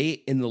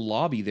 in the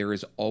lobby, there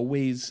is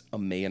always a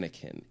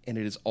mannequin, and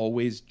it is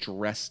always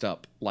dressed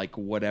up like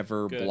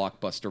whatever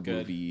blockbuster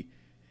movie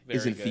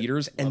is in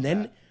theaters. Love and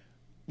then that.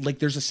 like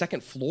there's a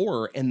second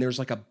floor and there's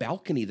like a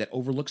balcony that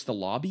overlooks the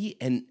lobby,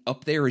 and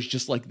up there is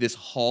just like this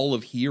hall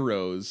of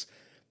heroes.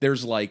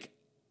 There's like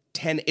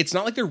 10. It's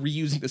not like they're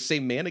reusing the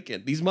same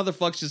mannequin. These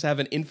motherfuckers just have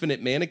an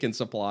infinite mannequin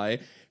supply.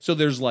 So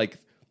there's like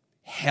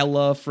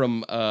Hela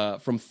from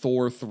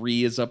Thor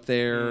 3 is up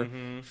there.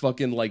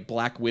 Fucking like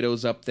Black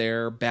Widow's up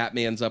there.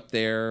 Batman's up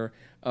there.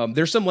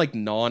 There's some like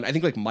I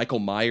think like Michael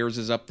Myers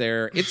is up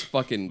there. It's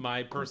fucking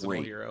My personal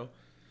great. hero.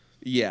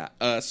 Yeah.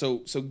 So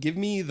give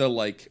me the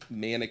like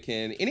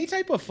mannequin, any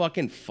type of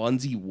fucking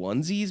funsy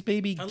onesies,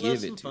 baby. I give love it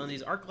some to me.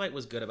 funsies. ArcLight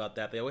was good about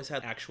that. They always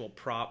had actual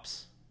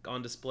props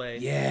on display.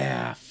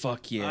 Yeah.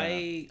 Fuck yeah.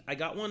 I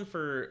got one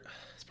for,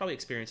 it's probably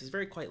experience. It's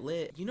very quite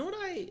lit. You know what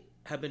I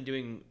have been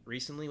doing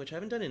recently, which I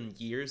haven't done in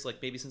years,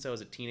 like maybe since I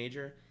was a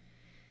teenager?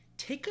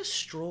 Take a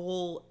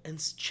stroll and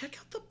check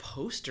out the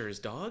posters,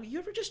 dog. You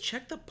ever just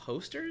check the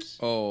posters?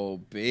 Oh,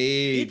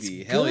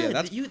 baby. It's Hell good. yeah.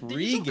 That's There's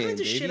pregame, all kinds of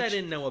baby. shit I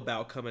didn't know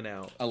about coming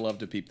out. I love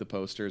to peep the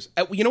posters.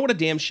 You know what a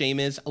damn shame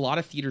is? A lot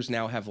of theaters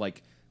now have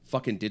like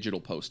fucking digital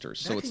posters.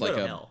 So That it's can go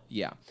like to hell.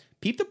 yeah.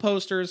 Peep the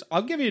posters.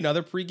 I'll give you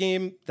another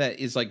pregame that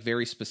is like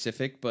very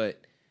specific,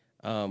 but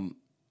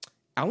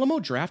Alamo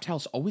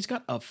Drafthouse always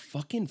got a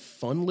fucking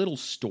fun little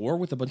store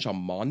with a bunch of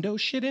Mondo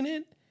shit in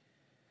it.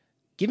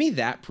 Give me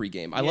that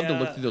pregame. I love to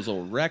look Yeah. through those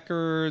little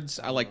records.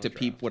 I like to Alamo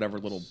peep whatever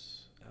Drafthouse. little.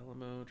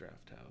 Alamo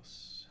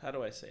Drafthouse. How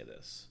do I say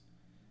this?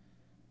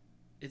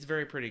 It's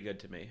very pretty good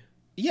to me.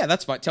 Yeah,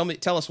 that's fine.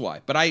 Tell us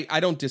why. But I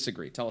don't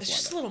disagree. Tell us It's why.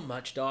 just a though. little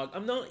much, dog.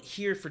 I'm not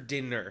here for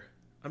dinner.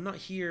 I'm not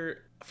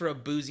here for a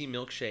boozy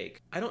milkshake.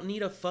 I don't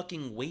need a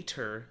fucking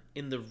waiter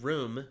in the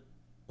room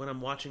when I'm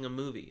watching a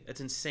movie.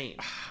 It's insane.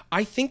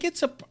 I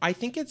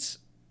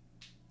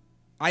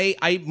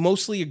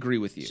mostly agree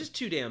with you. It's just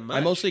too damn much.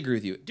 I mostly agree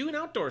with you. Do an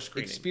outdoor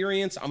screening.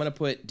 Experience, I'm going to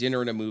put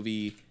dinner in a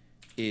movie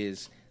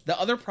is... The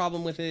other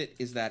problem with it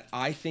is that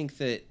I think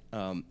that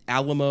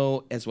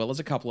Alamo, as well as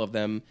a couple of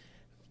them,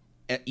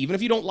 even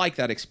if you don't like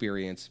that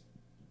experience,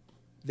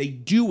 they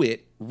do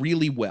it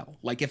really well.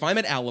 Like if I'm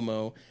at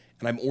Alamo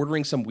and I'm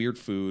ordering some weird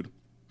food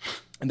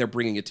and they're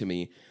bringing it to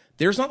me,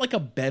 there's not like a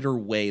better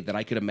way that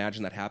I could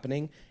imagine that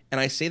happening. And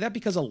I say that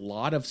because a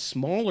lot of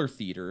smaller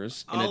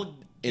theaters I'll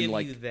give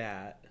like you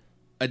that.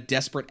 a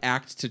desperate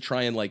act to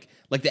try and like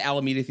the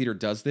Alameda Theater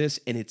does this,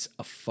 and it's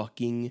a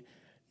fucking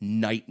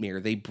nightmare.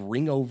 They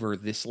bring over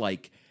this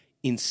like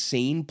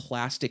insane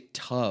plastic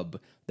tub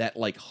that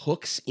like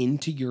hooks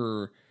into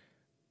your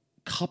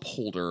cup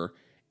holder,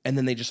 and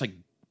then they just like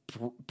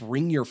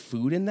bring your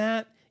food in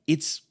that.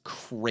 It's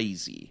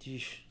crazy.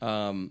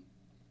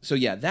 So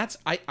yeah, that's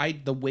I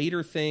the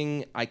waiter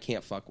thing I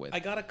can't fuck with. I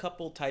got a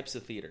couple types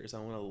of theaters I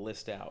want to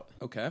list out.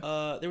 Okay.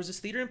 There was this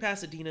theater in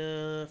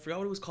Pasadena. Forgot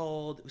what it was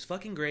called. It was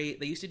fucking great.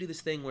 They used to do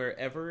this thing where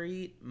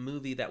every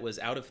movie that was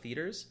out of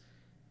theaters,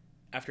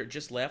 after it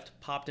just left,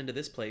 popped into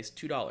this place,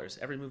 $2.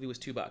 Every movie was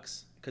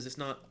 $2 because it's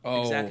not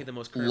exactly the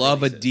most current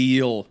love releases. a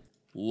deal.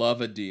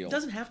 Love a deal. It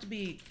doesn't have to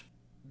be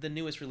the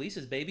newest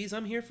releases, babies.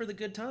 I'm here for the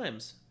good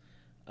times.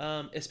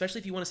 Especially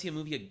if you want to see a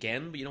movie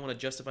again, but you don't want to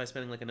justify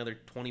spending like another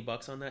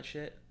 $20 on that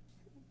shit.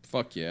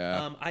 Fuck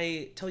yeah.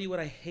 I tell you what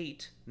I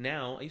hate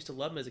now. I used to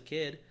love them as a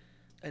kid.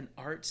 An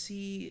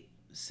artsy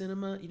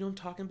cinema. You know what I'm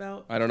talking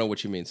about? I don't know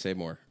what you mean. Say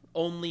more.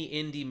 Only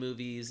indie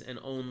movies and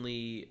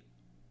only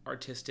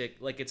artistic.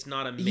 Like it's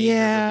not a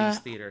major release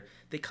theater.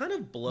 They kind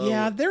of blow.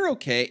 Yeah, they're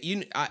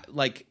okay.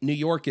 Like New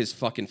York is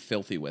fucking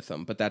filthy with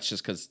them, but that's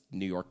just because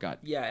New York got.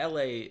 Yeah,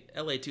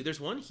 LA too.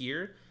 There's one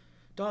here.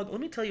 Dog,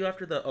 let me tell you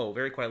after the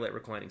Very Quiet Lit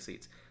reclining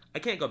seats. I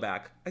can't go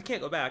back.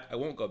 I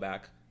won't go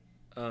back.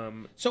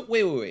 So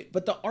wait.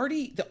 But the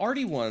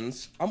arty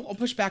ones, I'll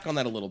push back on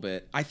that a little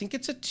bit. I think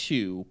it's a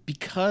 2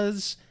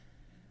 because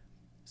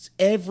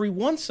every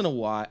once in a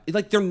while,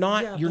 like they're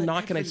not. Yeah, you're but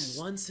not every gonna.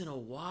 once in a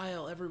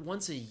while, every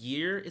once a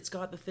year, it's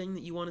got the thing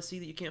that you want to see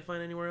that you can't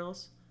find anywhere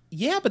else.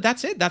 Yeah, but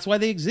that's it. That's why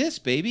they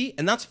exist, baby,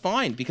 and that's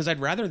fine because I'd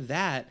rather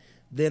that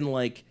than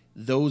like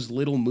those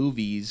little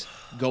movies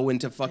go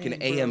into fucking Dang,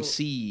 bro.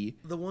 AMC.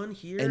 The one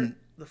here, And-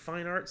 the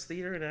Fine Arts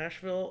Theater in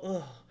Asheville.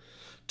 Ugh.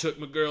 Took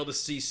my girl to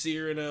see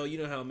Cyrano. You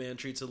know how a man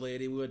treats a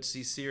lady. We went to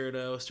see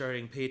Cyrano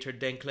starring Peter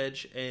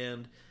Dinklage,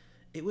 and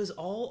it was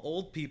all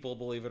old people,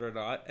 believe it or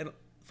not. And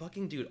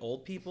fucking dude,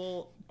 old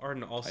people are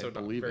also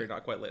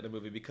not quite lit in a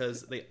movie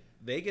because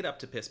they get up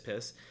to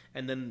piss,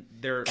 and then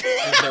their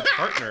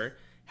partner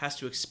has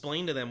to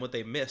explain to them what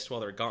they missed while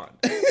they're gone.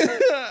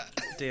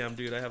 Damn,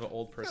 dude, I have an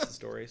old person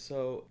story.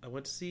 So I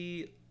went to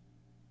see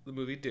the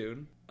movie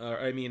Dune.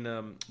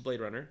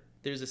 Blade Runner.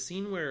 There's a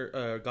scene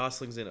where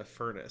Gosling's in a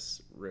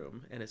furnace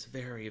room, and it's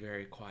very,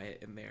 very quiet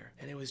in there.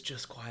 And it was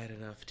just quiet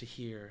enough to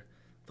hear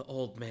the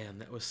old man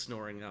that was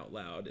snoring out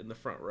loud in the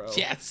front row.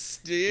 Yes,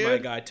 dude. My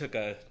guy took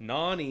a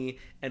nani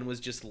and was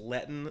just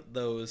letting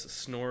those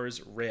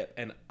snores rip.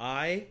 And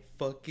I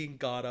fucking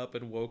got up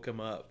and woke him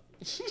up.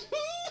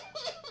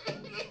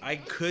 I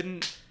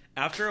couldn't.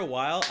 After a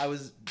while, I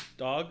was,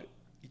 dog,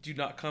 do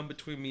not come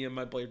between me and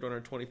my Blade Runner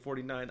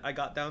 2049. I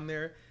got down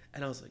there,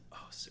 and I was like,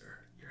 oh, sir,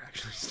 you're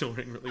actually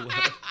snoring really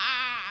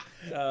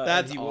well.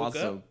 That's he woke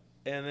awesome. up,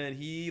 and then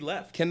he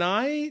left. Can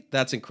I?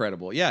 That's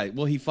incredible. Yeah,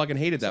 well, he fucking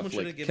hated Someone that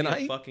should have flick. given Can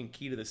me I? a fucking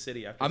key to the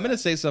city after I'm that. going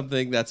to say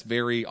something that's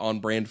very on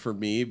brand for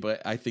me,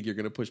 but I think you're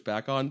going to push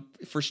back on.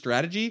 For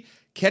strategy,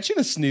 catching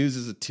a snooze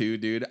is a 2,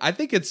 dude. I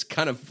think it's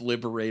kind of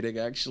liberating,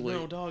 actually.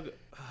 No, dog.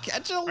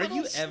 Catch a Are little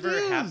you ever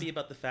snooze. happy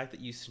about the fact that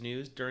you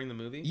snoozed during the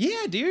movie?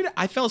 Yeah, dude.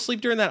 I fell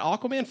asleep during that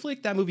Aquaman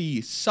flick. That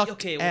movie sucked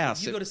Okay, well,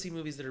 ass. you go to see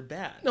movies that are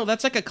bad. No,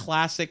 that's like a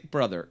classic,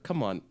 brother.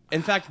 Come on.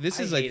 In fact, this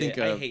is, I think,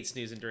 I hate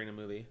snoozing during a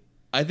movie.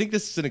 I think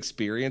this is an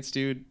experience,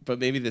 dude. But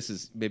maybe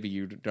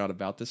you're not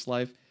about this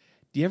life.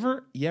 Do you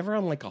ever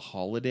on like a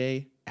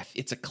holiday?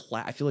 It's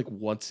I feel like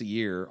once a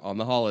year on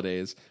the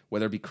holidays,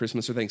 whether it be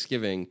Christmas or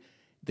Thanksgiving,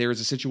 there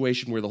is a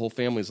situation where the whole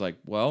family's like,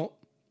 well,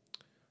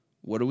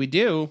 what do we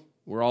do?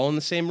 We're all in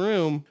the same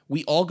room.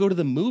 We all go to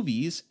the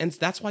movies, and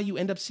that's why you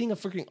end up seeing a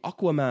freaking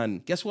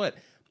Aquaman. Guess what?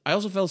 I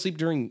also fell asleep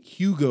during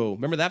Hugo.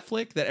 Remember that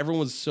flick that everyone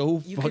was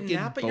so You fucking can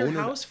nap at your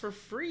bonered? house for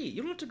free.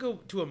 You don't have to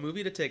go to a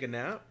movie to take a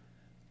nap.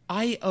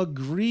 I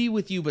agree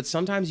with you, but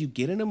sometimes you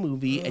get in a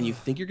movie and you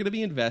think you're going to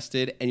be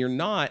invested, and you're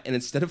not. And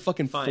instead of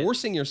fucking Fine.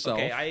 forcing yourself,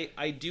 Okay,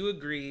 I do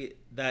agree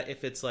that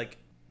if it's like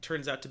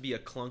turns out to be a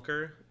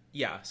clunker,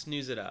 yeah,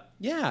 snooze it up.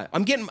 yeah,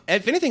 I'm getting.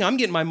 If anything, I'm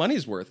getting my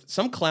money's worth.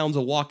 Some clowns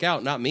will walk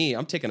out, not me.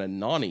 I'm taking a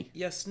nonny.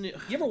 Yeah, You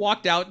ever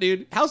walked out,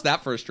 dude? How's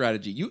that for a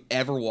strategy? You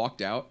ever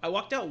walked out? I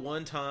walked out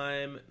one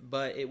time,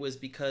 but it was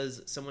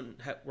because someone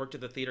worked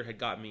at the theater had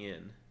got me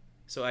in,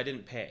 so I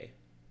didn't pay.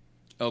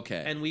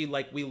 Okay. And we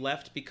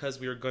left because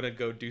we were gonna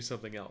go do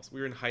something else. We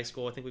were in high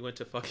school. I think we went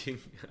to fucking.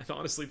 I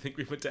honestly think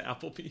we went to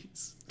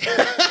Applebee's.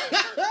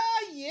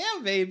 Yeah,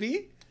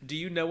 baby. Do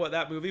you know what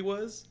that movie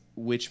was?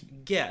 Which?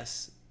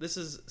 Guess. This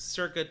is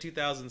circa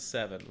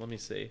 2007. Let me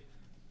see.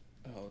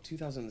 Oh,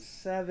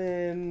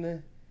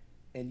 2007.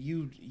 And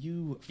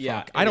you fuck.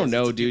 Yeah, it I don't is.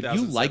 know, It's a dude. You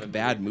 2007 like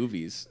bad movie.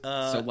 movies.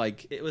 So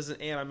like, It was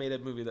an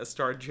animated movie that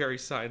starred Jerry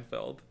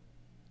Seinfeld.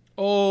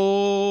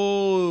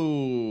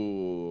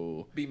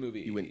 oh, B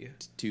movie. you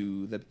went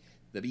to the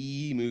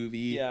B movie.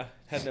 Yeah,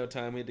 had no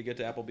time. We had to get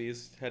to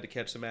Applebee's. Had to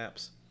catch some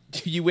apps.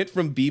 You went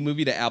from B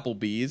movie to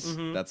Applebee's.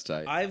 Mm-hmm. That's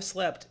tight. I've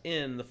slept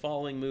in the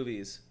following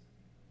movies: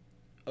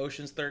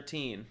 Ocean's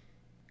 13,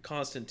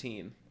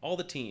 Constantine, all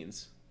the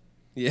teens.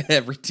 Yeah,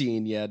 every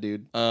teen. Yeah,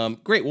 dude.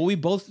 Great. Well, we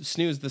both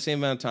snoozed the same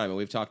amount of time, and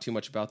we've talked too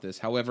much about this.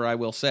 However, I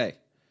will say,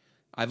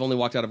 I've only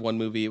walked out of one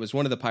movie. It was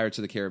one of the Pirates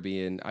of the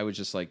Caribbean. I was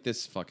just like,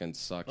 this fucking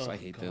sucks. Oh, I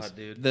hate God, this.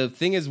 dude. The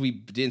thing is,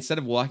 instead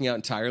of walking out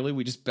entirely,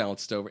 we just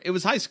bounced over. It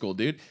was high school,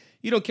 dude.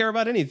 You don't care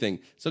about anything.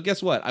 So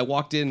guess what? I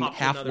walked in Popped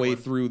another halfway one.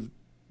 through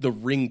The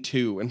Ring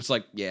 2 and was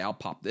like, yeah, I'll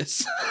pop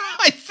this.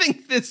 I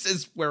think this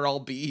is where I'll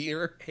be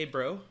here. Hey,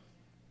 bro.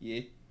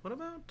 Yeah. What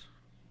about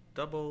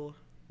double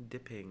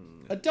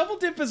dipping? A double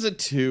dip is a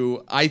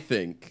 2, I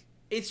think.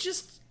 It's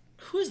just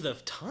who's the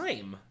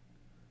time?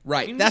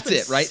 Right. You That's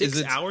spend it, right? 6 Is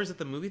it? hours at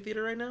the movie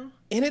theater right now?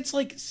 And it's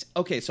like,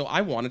 okay, so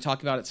I want to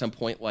talk about at some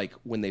point, like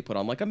when they put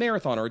on like a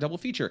marathon or a double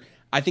feature.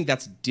 I think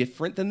that's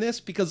different than this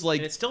because like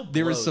And it still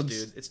there blows, is some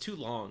dude. It's too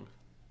long.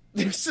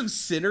 there's some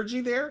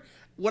synergy there.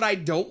 What I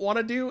don't want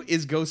to do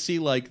is go see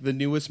like the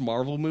newest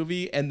Marvel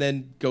movie and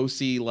then go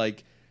see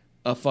like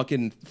a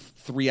fucking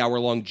 3-hour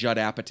long Judd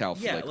Apatow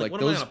flick. Yeah, like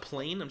when those. am I on a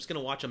plane? I'm just gonna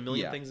watch a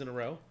million Yeah. things in a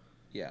row.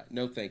 Yeah,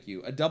 no, thank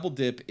you. A double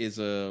dip is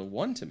a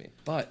 1 to me,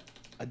 but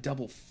a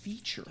double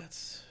feature,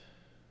 That's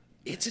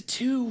it's a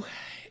 2.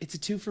 It's a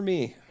 2 for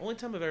me. only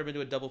time I've ever been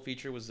to a double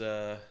feature was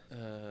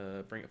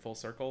bring it full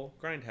circle,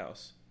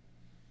 Grindhouse.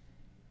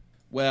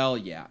 Well,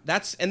 yeah,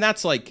 that's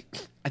like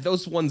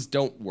those ones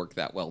don't work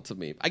that well to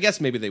me. I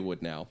guess maybe they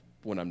would now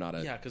when I'm not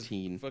a Yeah, because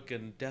teen.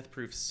 fucking Death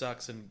Proof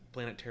sucks and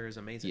Planet Terror is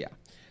amazing. Yeah,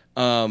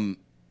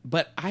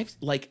 but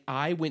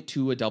I went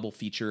to a double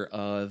feature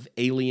of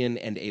Alien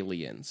and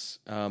Aliens.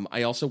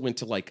 I also went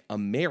to like a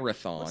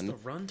marathon. What's the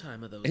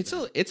runtime of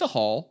those? It's a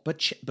haul, but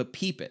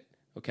peep it,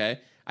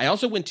 okay. I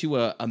also went to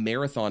a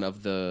marathon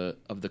of the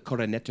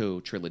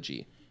Cornetto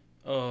trilogy.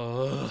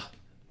 Ugh.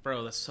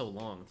 Bro, that's so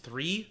long.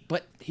 3?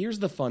 But here's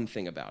the fun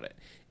thing about it.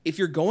 If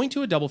you're going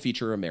to a double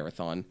feature or a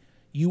marathon,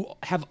 you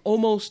have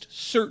almost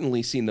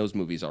certainly seen those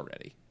movies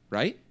already,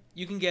 right?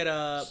 You can get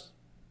a.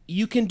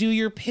 You can do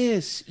your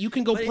piss. You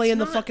can go But play it's in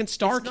the not- fucking it's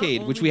not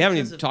Starcade, which only we haven't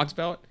because even of- talked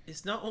about.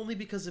 It's not only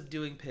because of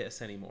doing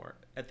piss anymore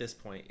at this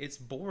point. It's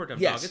boredom,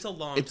 Yes, dog. It's a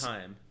long it's-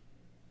 time.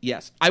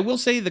 Yes. I will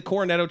say the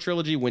Cornetto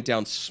trilogy went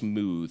down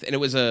smooth, and it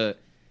was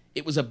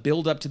a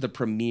build up to the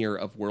premiere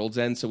of World's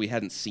End, so we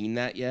hadn't seen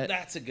that yet.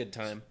 That's a good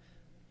time.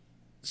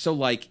 So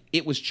like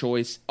it was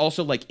choice.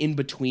 Also like in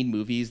between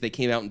movies, they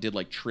came out and did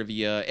like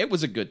trivia. It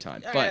was a good time.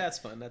 Yeah, But that's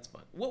fun. That's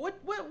fun. What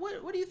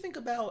do you think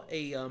about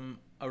a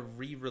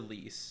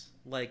re-release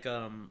like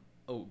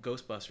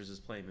Ghostbusters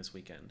is playing this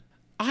weekend?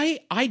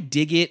 I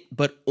dig it,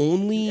 but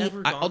only You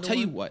ever gone I'll to tell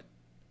you one? what.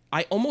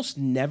 I almost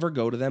never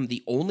go to them.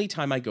 The only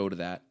time I go to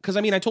that, because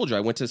I mean, I told you I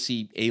went to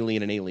see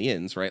Alien and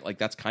Aliens, right? Like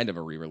that's kind of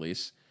a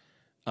re-release.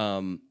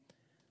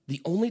 The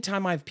only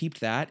time I've peeped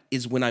that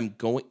is when I'm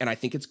going, and I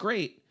think it's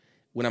great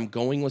when I'm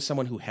going with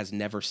someone who has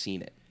never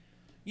seen it.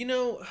 You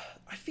know,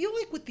 I feel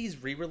like with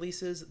these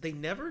re-releases, they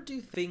never do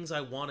things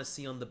I want to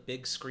see on the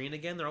big screen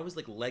again. They're always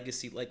like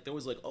legacy. Like, there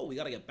was like, oh, we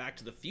got to get Back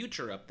to the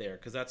Future up there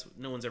because that's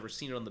no one's ever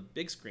seen it on the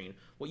big screen.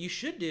 What you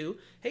should do,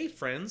 hey,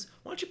 friends,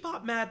 why don't you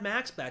pop Mad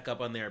Max back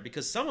up on there?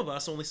 Because some of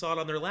us only saw it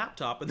on their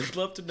laptop and they'd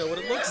love to know what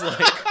it looks like.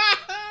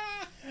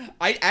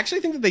 I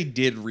actually think that they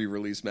did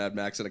re-release Mad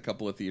Max in a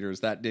couple of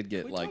theaters. That did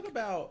get Talk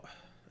about...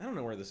 I don't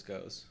know where this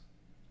goes.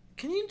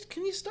 Can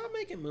you stop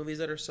making movies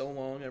that are so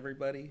long,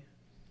 everybody?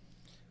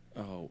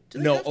 Oh, do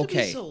they no, have to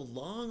okay. be so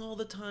long all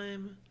the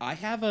time? I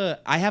don't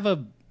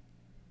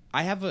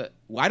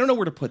know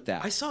where to put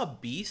that. I saw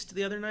Beast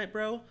the other night,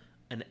 bro.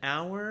 An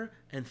hour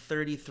and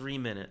 33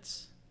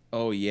 minutes.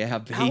 Oh, yeah,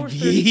 baby. Hour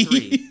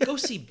 33. Go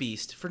see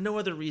Beast for no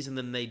other reason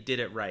than they did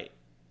it right.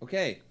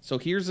 Okay, so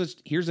here's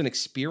an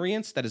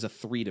experience that is a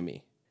 3 to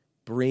me.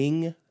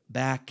 Bring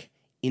back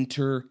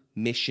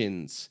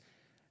intermissions.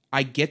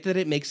 I get that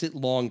it makes it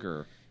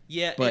longer.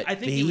 Yeah, but I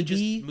think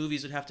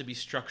movies would have to be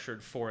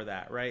structured for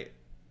that, right?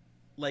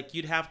 Like,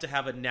 you'd have to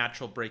have a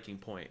natural breaking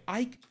point.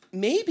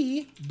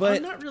 Maybe, but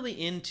I'm not really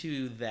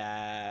into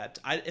that.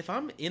 If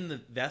I'm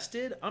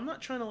invested, I'm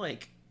not trying to,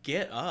 like,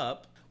 get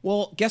up.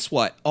 Well, guess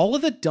what? All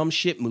of the dumb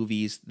shit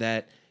movies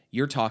that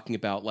you're talking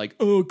about, like,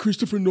 oh,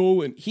 Christopher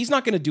Nolan, he's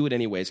not going to do it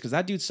anyways because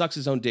that dude sucks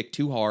his own dick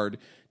too hard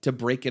to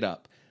break it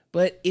up.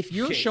 But if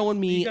you're showing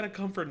me... You got to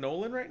come for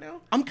Nolan right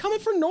now? I'm coming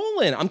for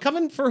Nolan. I'm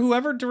coming for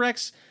whoever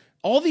directs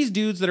all these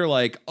dudes that are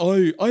like,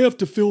 I have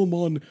to film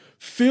on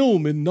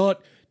film and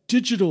not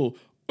digital.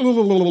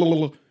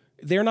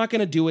 They're not going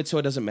to do it, so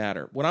it doesn't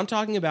matter. What I'm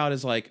talking about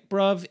is like,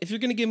 bruv, if you're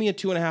going to give me a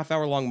 2.5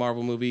 hour long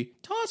Marvel movie,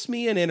 toss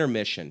me an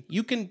intermission.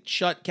 You can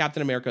shut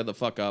Captain America the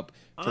fuck up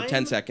for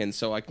 10 seconds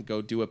so I can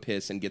go do a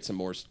piss and get some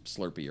more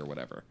Slurpee or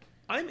whatever.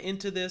 I'm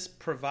into this,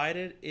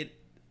 provided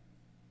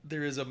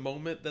there is a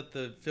moment that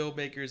the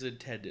filmmakers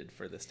intended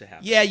for this to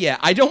happen. Yeah.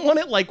 I don't want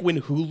it like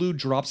when Hulu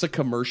drops a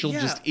commercial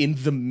just in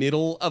the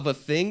middle of a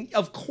thing.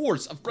 Of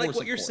course. Like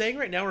what you're saying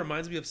right now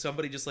reminds me of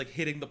somebody just like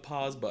hitting the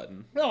pause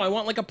button. No, I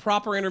want like a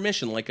proper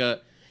intermission, like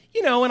a,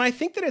 and I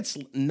think that it's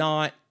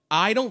not,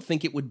 I don't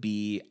think it would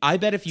be, I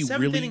bet if you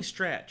 7th inning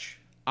stretch.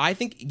 I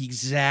think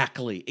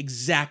exactly.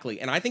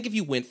 And I think if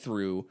you went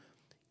through,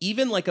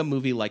 even like a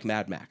movie like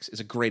Mad Max is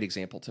a great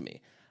example to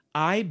me.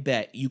 I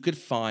bet you could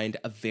find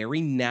a very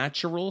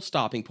natural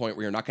stopping point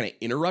where you're not going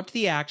to interrupt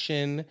the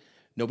action.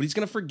 Nobody's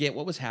going to forget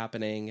what was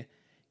happening.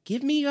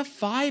 Give me a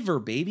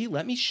 $5, baby.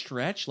 Let me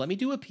stretch. Let me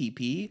do a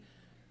pee-pee.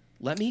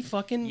 Let me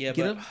fucking get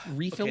a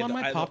refill on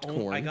my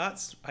popcorn. I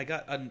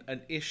got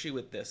an issue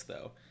with this,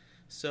 though.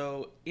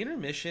 So,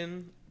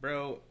 intermission,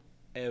 bro,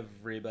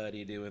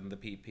 everybody doing the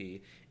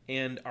pee-pee.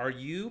 And are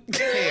you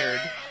prepared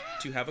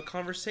to have a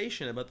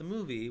conversation about the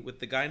movie with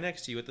the guy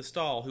next to you at the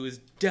stall who is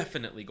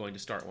definitely going to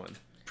start one?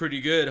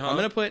 Pretty good, huh? I'm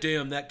gonna put.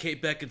 Damn, that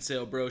Kate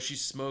Beckinsale, bro,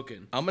 she's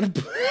smoking. I'm gonna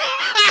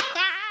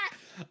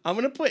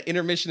put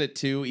intermission at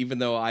 2, even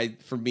though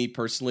for me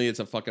personally, it's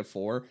a fucking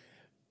 4.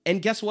 And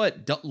guess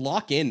what?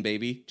 Lock in,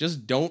 baby.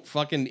 Just don't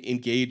fucking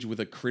engage with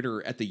a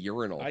critter at the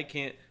urinal. I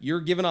can't. You're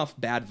giving off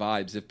bad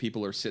vibes if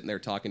people are sitting there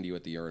talking to you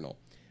at the urinal.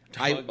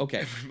 Okay.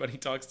 Everybody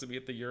talks to me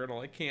at the urinal.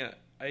 I can't.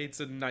 It's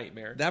a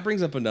nightmare. That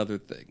brings up another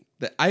thing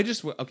that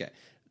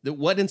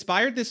what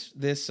inspired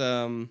this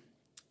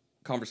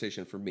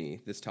conversation for me,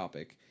 this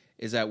topic,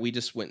 is that we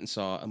just went and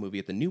saw a movie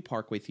at the New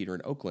Parkway Theater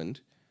in Oakland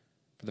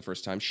for the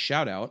first time.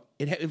 Shout out.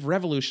 It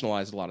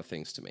revolutionized a lot of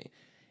things to me.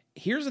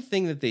 Here's a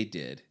thing that they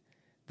did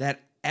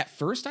that at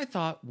first I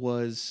thought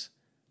was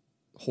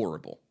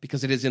horrible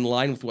because it is in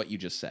line with what you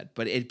just said,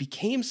 but it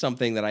became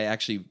something that I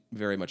actually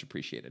very much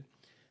appreciated.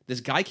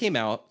 This guy came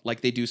out,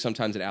 like they do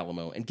sometimes at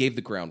Alamo, and gave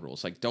the ground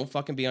rules. Like, don't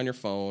fucking be on your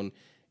phone.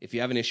 If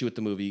you have an issue with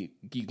the movie,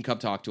 you can come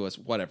talk to us,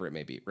 whatever it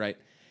may be, right?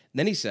 And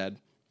then he said,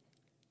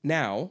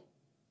 now,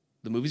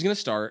 the movie's going to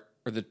start,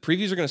 or the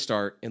previews are going to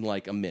start in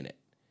like a minute.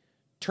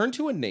 Turn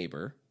to a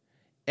neighbor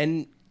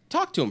and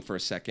talk to him for a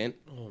second.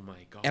 Oh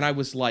my God. And I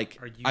was like,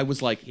 are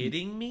you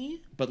kidding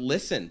me? But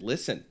listen.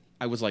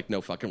 I was like,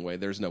 no fucking way.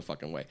 There's no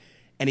fucking way.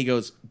 And he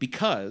goes,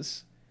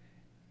 because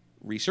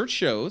research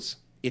shows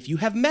if you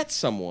have met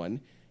someone,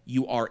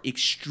 you are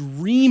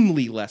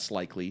extremely less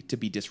likely to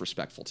be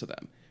disrespectful to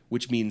them,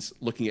 which means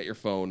looking at your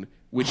phone,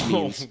 which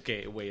means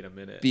okay, wait a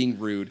minute, being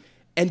rude.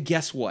 And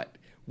guess what?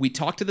 We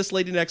talked to this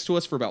lady next to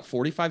us for about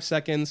 45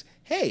 seconds.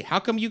 Hey, how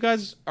come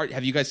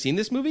have you guys seen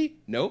this movie?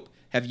 Nope.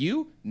 Have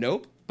you?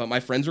 Nope. But my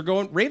friends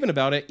were raving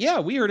about it. Yeah,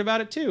 we heard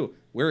about it too.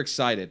 We're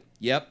excited.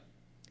 Yep.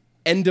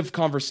 End of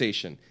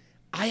conversation.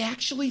 I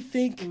actually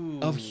think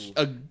of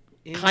a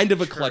kind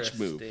of a clutch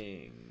move.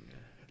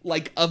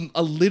 Like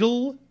a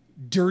little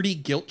dirty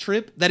guilt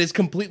trip that is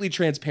completely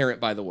transparent,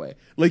 by the way.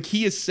 Like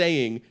he is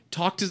saying,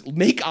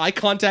 make eye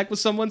contact with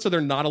someone so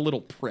they're not a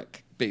little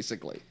prick,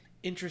 basically.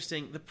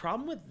 Interesting. The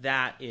problem with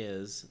that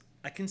is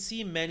I can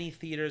see many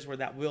theaters where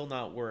that will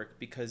not work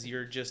because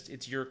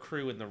it's your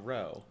crew in the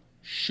row.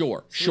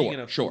 Sure. You're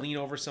going to lean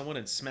over someone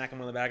and smack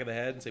them on the back of the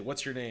head and say,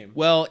 what's your name?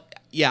 Well,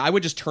 yeah, I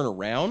would just turn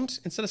around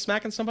instead of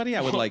smacking somebody.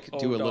 I would like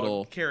do a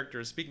little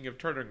character. Speaking of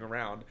turning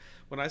around,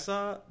 when I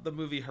saw the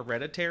movie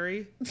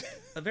Hereditary,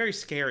 a very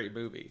scary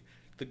movie,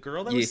 the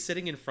girl that was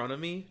sitting in front of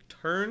me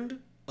turned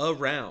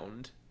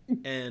around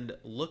and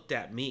looked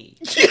at me.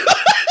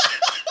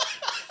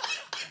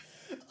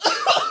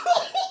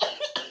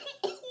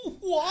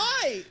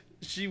 Why?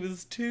 She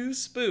was too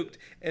spooked,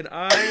 and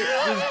I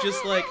was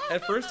just like,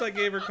 at first I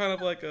gave her kind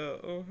of like a,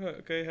 oh,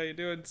 okay, how you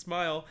doing,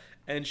 smile,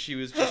 and she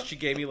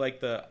gave me like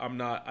the,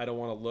 I don't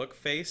want to look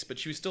face, but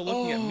she was still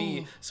looking at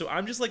me, so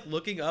I'm just like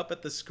looking up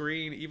at the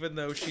screen, even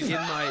though she's in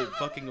my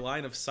fucking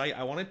line of sight.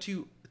 I wanted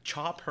to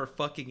chop her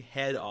fucking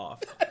head off.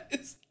 That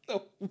is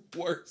the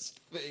worst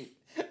thing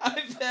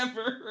I've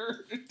ever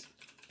heard.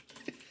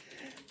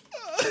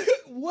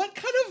 What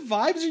kind of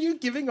vibes are you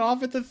giving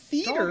off at the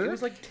theater? Dog, it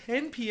was like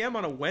 10 p.m.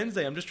 on a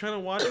Wednesday. I'm just trying to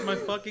watch my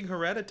fucking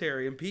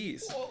Hereditary in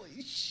peace.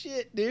 Holy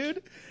shit,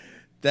 dude.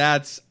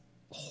 That's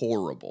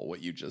horrible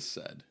what you just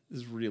said.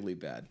 This is really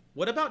bad.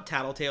 What about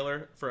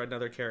Tattletailer for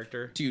another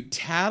character? Dude,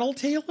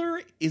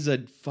 Tattletailer is a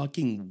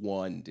fucking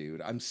one,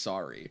 dude. I'm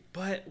sorry.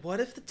 But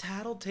what if the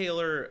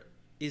Tattletailer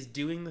is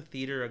doing the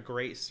theater a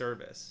great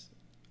service?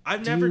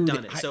 I've never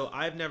done it, so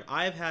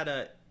I've had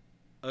a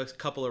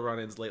couple of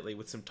run-ins lately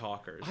with some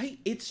talkers.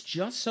 It's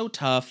just so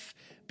tough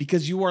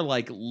because you are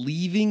like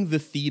leaving the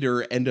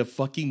theater and a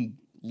fucking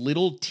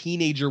little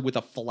teenager with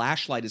a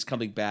flashlight is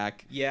coming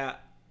back. Yeah.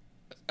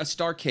 A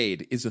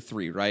Starcade is a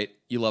 3, right?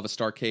 You love a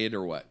Starcade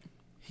or what?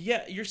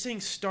 Yeah, you're saying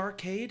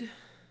Starcade?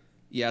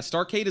 Yeah,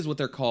 Starcade is what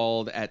they're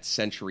called at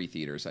Century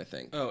Theaters, I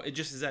think. Oh,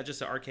 is that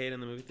just an arcade in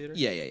the movie theater?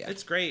 Yeah.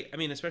 It's great. I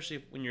mean,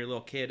 especially when you're a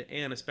little kid,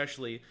 and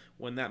especially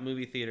when that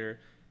movie theater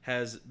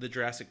has the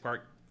Jurassic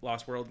Park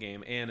Lost World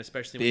game, and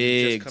especially when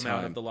you just come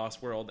out of the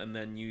Lost World and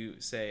then you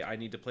say, I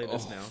need to play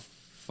this now.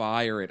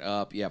 Fire it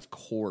up. Yeah, of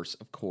course.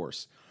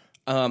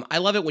 I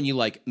love it when you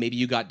like, maybe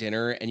you got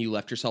dinner and you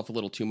left yourself a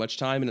little too much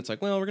time and it's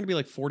like, well, we're going to be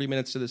like 40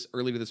 minutes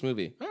early to this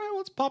movie. All right,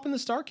 let's pop in the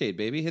Starcade,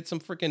 baby. Hit some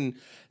freaking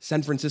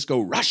San Francisco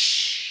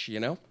Rush, you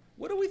know?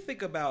 What do we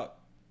think about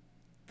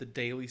the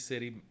Daly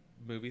City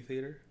movie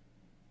theater?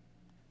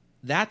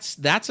 That's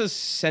a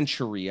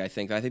Century, I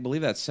think. I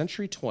believe that's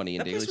Century 20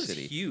 in Daly City. That place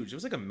was huge. It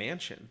was like a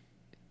mansion.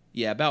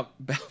 Yeah, about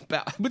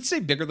I would say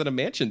bigger than a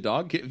mansion,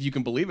 dog, if you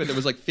can believe it. There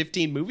was like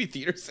 15 movie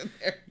theaters in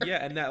there.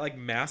 Yeah, and that like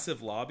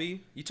massive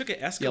lobby. You took an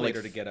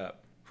escalator to get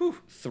up. Whew.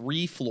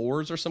 3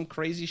 floors or some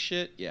crazy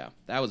shit. Yeah,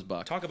 that was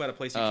buck. Talk about a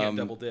place you can't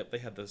double dip. They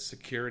had the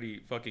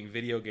security fucking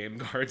video game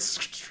guards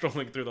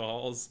strolling through the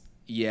halls.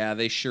 Yeah,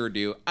 they sure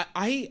do.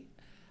 I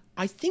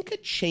think a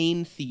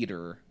chain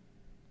theater,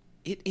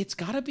 it's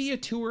got to be a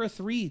 2 or a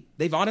 3.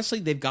 They've got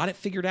it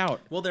figured out.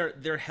 Well,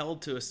 they're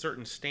held to a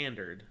certain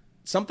standard.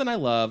 Something I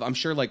love, I'm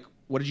sure, like,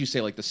 what did you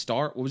say? Like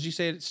what would you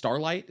say?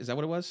 Starlight? Is that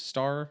what it was?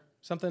 Star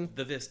something?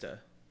 The Vista.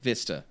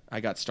 Vista.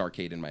 I got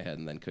Starcade in my head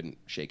and then couldn't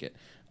shake it.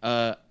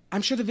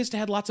 I'm sure the Vista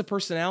had lots of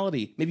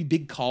personality. Maybe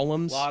big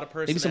columns. A lot of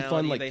personality. Maybe some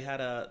fun, like... They had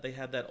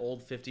that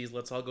old 50s,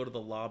 let's all go to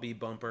the lobby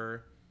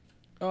bumper.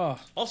 Oh,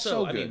 also,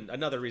 so I good. mean,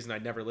 another reason I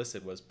never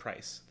listed was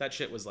price. That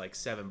shit was like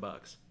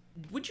 $7.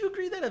 Would you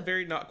agree that a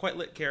very not quite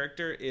lit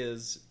character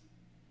is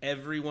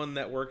everyone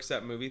that works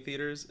at movie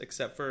theaters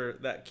except for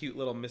that cute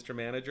little Mr.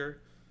 Manager?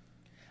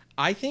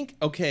 I think,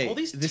 okay, all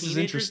these this teenagers, is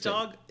interesting.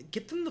 Dog,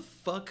 get them the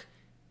fuck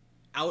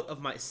out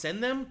of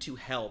send them to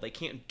hell. They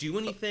can't do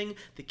anything.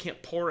 They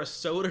can't pour a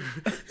soda.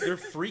 They're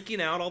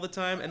freaking out all the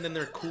time, and then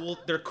their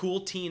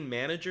cool teen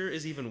manager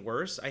is even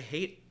worse. I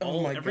hate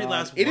every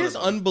last one. It is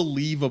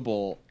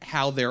unbelievable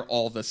how they're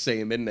all the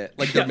same, isn't it?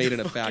 Like they're made in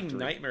a factory.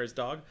 Nightmares,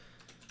 dog.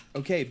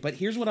 Okay, but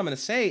here's what I'm going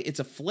to say. It's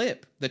a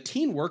flip. The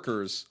teen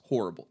workers,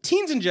 horrible.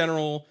 Teens in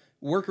general,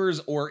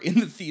 workers or in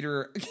the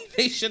theater,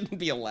 they shouldn't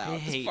be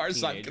allowed as far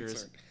as I'm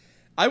concerned.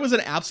 I was an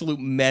absolute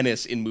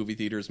menace in movie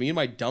theaters. Me and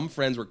my dumb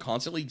friends were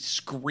constantly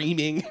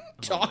screaming,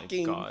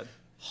 talking,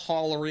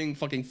 hollering,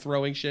 fucking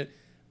throwing shit.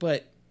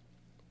 But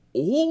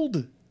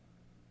old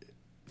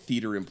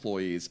theater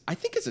employees, I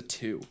think is a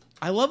 2.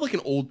 I love like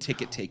an old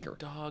ticket taker.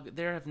 Dog,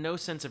 they have no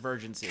sense of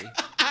urgency.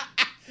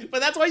 But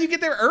that's why you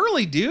get there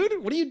early,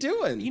 dude. What are you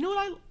doing? You know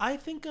what I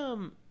think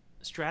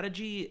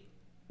strategy,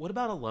 what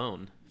about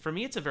Alone? For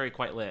me, it's a very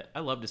quite lit. I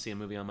love to see a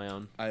movie on my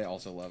own. I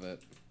also love it.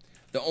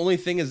 The only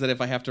thing is that if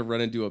I have to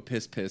run and do a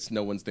piss,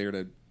 no one's there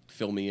to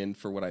fill me in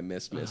for what I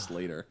missed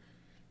later.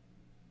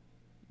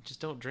 Just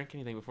don't drink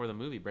anything before the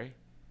movie, Bray.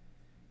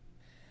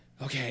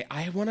 Okay,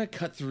 I want to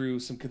cut through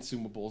some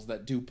consumables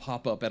that do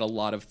pop up at a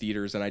lot of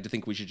theaters, and I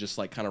think we should just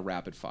like kind of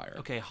rapid fire.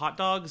 Okay, hot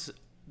dogs,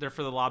 they're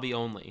for the lobby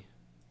only.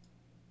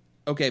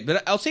 Okay,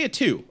 but I'll say a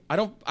 2. I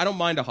don't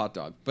mind a hot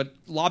dog, but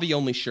lobby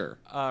only, sure.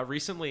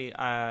 Recently,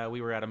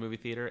 we were at a movie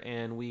theater,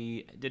 and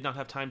we did not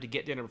have time to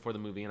get dinner before the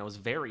movie, and I was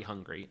very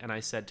hungry, and I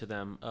said to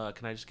them,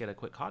 can I just get a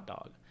quick hot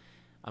dog?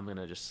 I'm going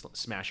to just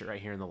smash it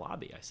right here in the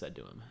lobby, I said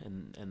to them.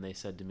 And they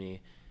said to me,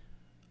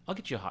 I'll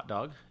get you a hot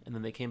dog. And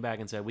then they came back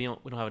and said, we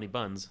don't have any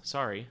buns,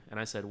 sorry. And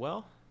I said,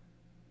 well,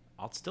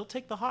 I'll still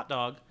take the hot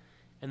dog.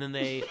 And then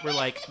they were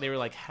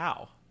like,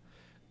 how?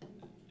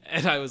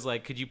 And I was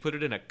like, could you put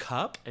it in a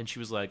cup? And she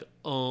was like,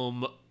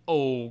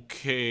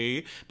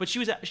 okay. But she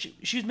was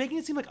making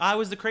it seem like I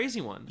was the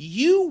crazy one.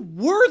 You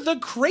were the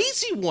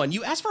crazy one.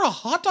 You asked for a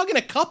hot dog and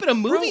a cup at a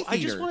movie theater. I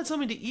just wanted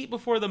something to eat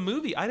before the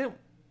movie.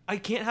 I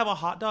can't have a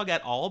hot dog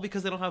at all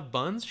because they don't have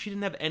buns. She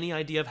didn't have any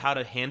idea of how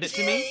to hand it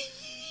to me.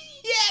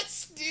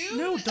 Yes, dude.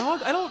 No,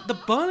 dog, the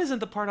bun isn't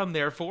the part I'm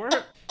there for.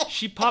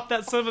 She popped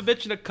that son of a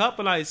bitch in a cup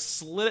and I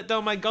slid it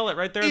down my gullet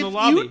right there in the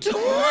lobby.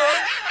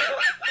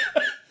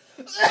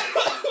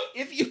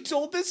 If you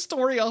told this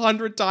story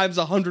 100 times,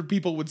 100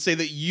 people would say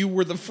that you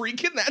were the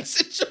freak in that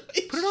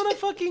situation. Put it on a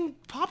fucking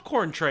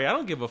popcorn tray. I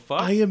don't give a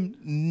fuck. I am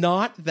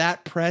not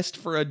that pressed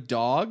for a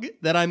dog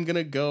that I'm going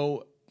to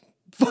go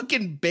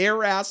fucking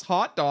bare-ass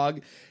hot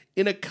dog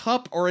in a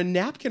cup or a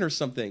napkin or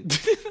something.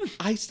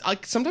 I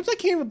sometimes I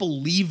can't even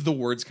believe the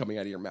words coming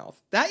out of your mouth.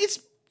 That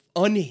is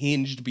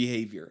unhinged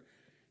behavior.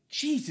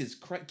 Jesus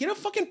Christ. Get a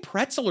fucking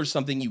pretzel or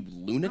something, you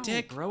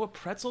lunatic. No, bro, a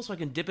pretzel so I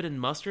can dip it in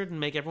mustard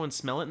and make everyone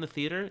smell it in the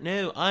theater?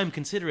 No, I'm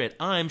considerate.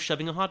 I'm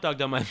shoving a hot dog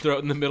down my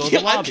throat in the middle of the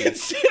lobby. I'm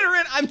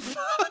considerate. I'm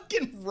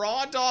fucking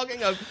raw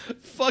dogging a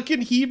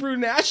fucking Hebrew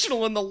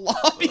national in the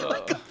lobby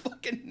like a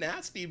fucking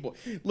nasty boy.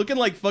 Looking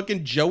like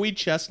fucking Joey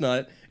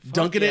Chestnut,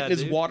 dunking it in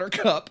his water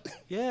cup.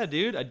 Yeah,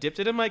 dude. I dipped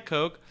it in my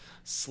Coke,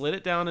 slid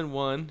it down in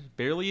one,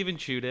 barely even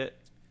chewed it.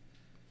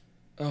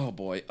 Oh,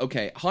 boy.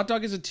 Okay, hot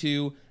dog is a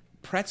 2.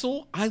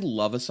 Pretzel, I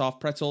love a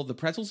soft pretzel. The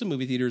pretzels in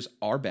movie theaters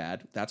are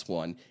bad. That's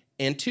 1.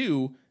 And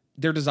 2,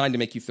 they're designed to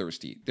make you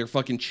thirsty. They're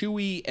fucking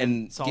chewy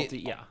and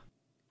salty,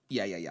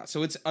 Yeah.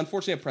 So it's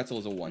unfortunately a pretzel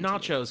is a 1.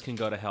 Nachos can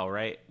go to hell,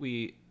 right?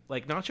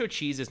 Nacho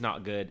cheese is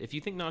not good. If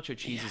you think nacho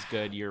cheese is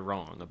good, you're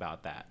wrong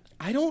about that.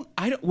 I don't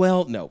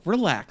well, no.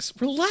 Relax.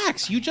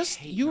 You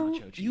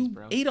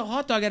ate a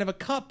hot dog out of a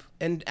cup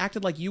and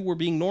acted like you were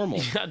being normal.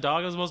 Yeah,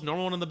 dog is the most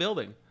normal one in the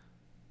building.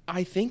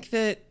 I think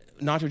that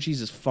nacho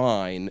cheese is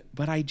fine,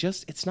 but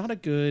it's not a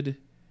good...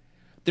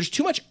 There's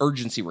too much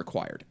urgency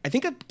required. I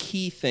think a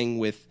key thing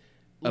with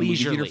a movie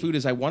theater food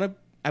is I want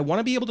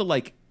to be able to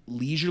like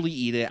leisurely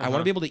eat it. I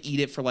want to be able to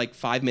eat it for like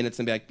 5 minutes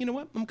and be like, you know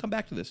what? I'm going to come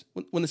back to this.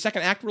 When the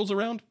second act rolls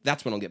around,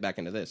 that's when I'll get back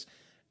into this.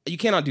 You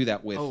cannot do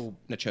that with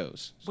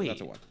nachos. So wait,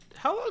 that's a 1.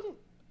 How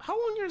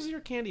long does your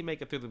candy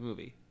make it through the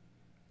movie?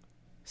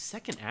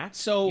 Second act?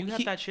 So you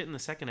had that shit in the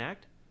second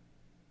act?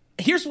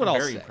 Here's what I'll say.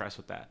 I'm very impressed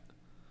with that.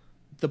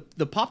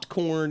 The popped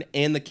corn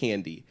and the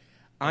candy.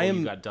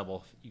 You got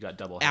double.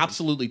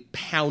 Absolutely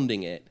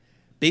pounding it.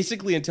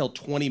 Basically until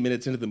 20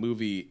 minutes into the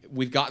movie.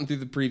 We've gotten through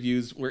the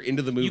previews. We're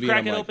into the movie. You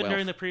crack it open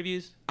during the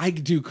previews? I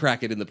do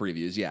crack it in the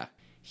previews, yeah.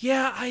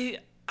 Yeah,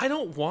 I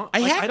don't want...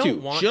 I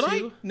don't want to. Should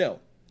I? No,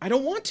 I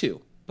don't want to.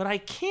 But I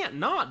can't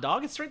not,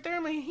 dog. It's right there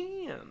in my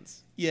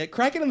hands. Yeah,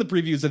 crack it in the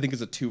previews I think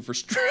is a 2 for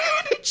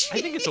strategy.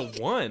 I think it's a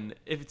 1.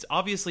 If it's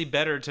obviously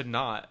better to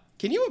not.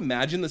 Can you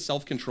imagine the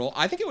self-control?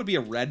 I think it would be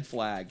a red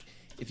flag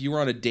if you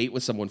were on a date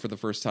with someone for the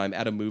first time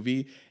at a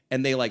movie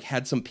and they like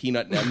had some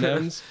peanut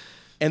M&Ms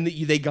and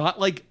they got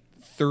like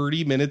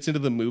 30 minutes into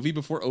the movie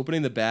before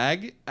opening the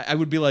bag, I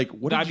would be like,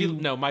 what did you...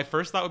 No, my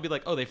first thought would be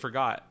like, oh, they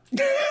forgot.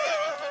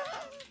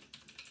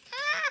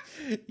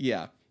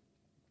 Yeah.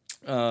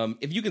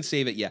 If you can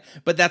save it, yeah.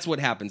 But that's what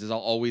happens is I'll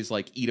always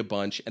like eat a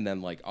bunch and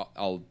then like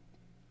I'll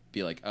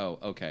be like, oh,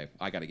 okay,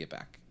 I got to get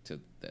back to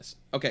this.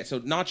 Okay, so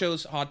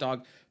nachos, hot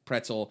dog,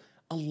 pretzel.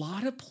 A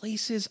lot of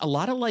places, a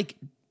lot of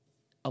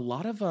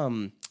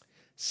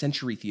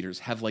Century theaters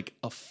have like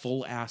a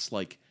full ass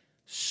like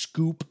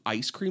scoop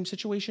ice cream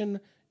situation.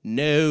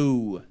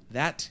 No,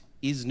 that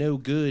is no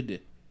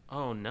good.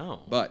 Oh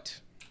no. But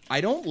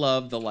I don't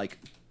love the like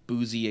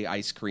boozy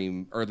ice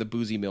cream or the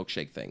boozy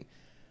milkshake thing.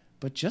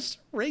 But just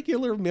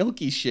regular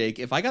milky shake,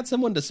 if I got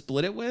someone to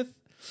split it with,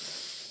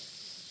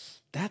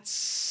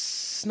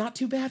 that's not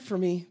too bad for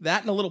me.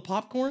 That and a little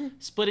popcorn.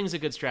 Splitting's a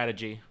good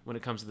strategy when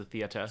it comes to the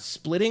theater.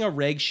 Splitting a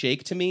reg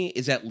shake to me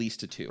is at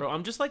least a 2. Bro,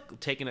 I'm just like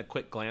taking a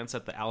quick glance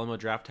at the Alamo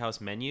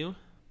Drafthouse menu.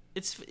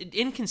 It's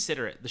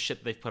inconsiderate, the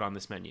shit they've put on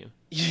this menu.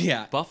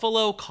 Yeah.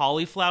 Buffalo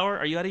cauliflower?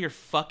 Are you out of your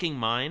fucking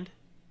mind?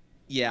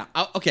 Yeah.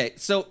 Okay,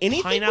 so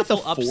anything Pineapple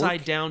with a fork,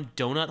 upside down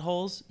donut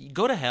holes?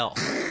 Go to hell.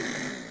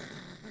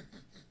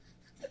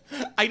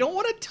 I don't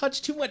want to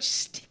touch too much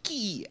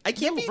sticky. I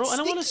can't be bro. sticky. I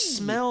don't want to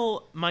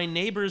smell my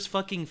neighbor's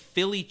fucking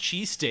Philly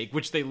cheesesteak,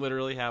 which they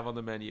literally have on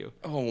the menu.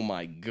 Oh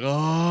my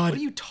god. What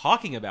are you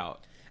talking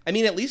about? I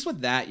mean, at least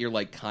with that, you're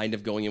like kind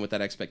of going in with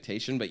that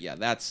expectation. But yeah,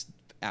 that's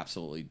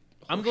absolutely...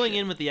 I'm going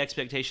in with the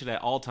expectation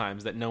at all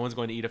times that no one's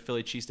going to eat a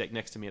Philly cheesesteak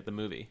next to me at the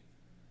movie.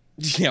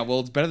 Yeah,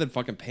 well, it's better than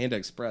fucking Panda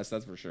Express,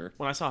 that's for sure.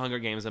 When I saw Hunger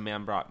Games, a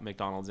man brought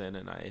McDonald's in,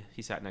 and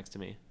he sat next to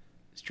me.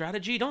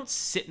 Strategy? Don't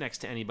sit next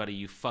to anybody,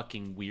 you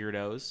fucking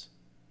weirdos.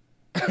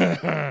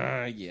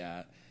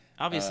 Yeah.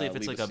 Obviously, if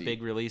it's like a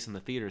big release and the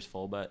theater's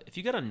full, but if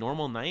you got a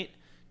normal night,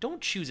 don't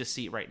choose a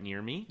seat right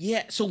near me.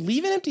 Yeah, so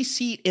leave an empty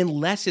seat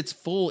unless it's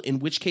full, in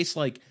which case,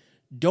 like,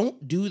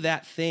 don't do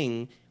that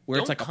thing where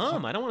don't it's like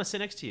I don't want to sit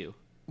next to you.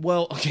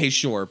 Well, okay,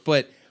 sure,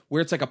 but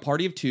where it's like a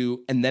party of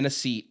 2 and then a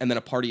seat and then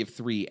a party of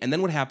 3, and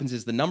then what happens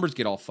is the numbers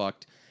get all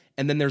fucked,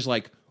 and then there's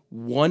like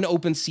one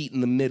open seat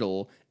in the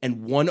middle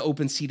and one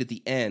open seat at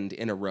the end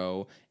in a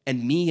row,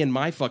 and me and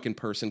my fucking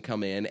person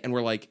come in and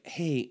we're like,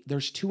 hey,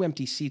 there's 2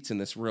 empty seats in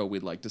this row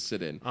we'd like to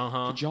sit in.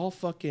 Could y'all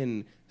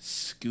fucking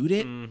scoot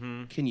it?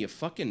 Can you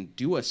fucking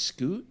do a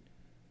scoot?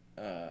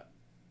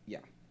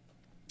 Yeah.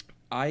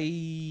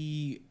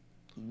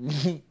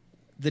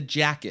 The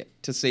jacket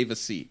to save a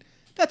seat.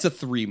 That's a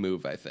 3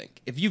 move, I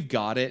think. If you've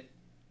got it,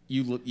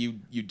 you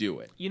do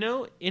it. You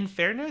know, in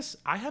fairness,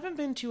 I haven't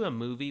been to a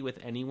movie with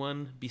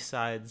anyone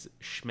besides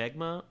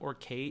Schmegma or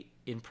Kate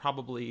in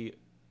probably,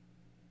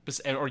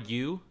 or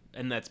you,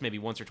 and that's maybe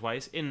once or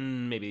twice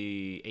in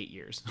maybe 8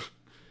 years.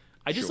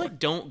 I just like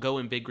don't go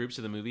in big groups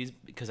to the movies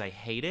because I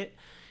hate it.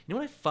 You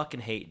know what I fucking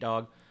hate,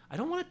 dog? I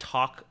don't want to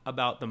talk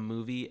about the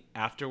movie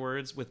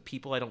afterwards with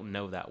people I don't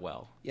know that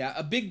well. Yeah,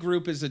 a big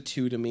group is a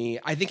 2 to me.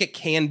 I think it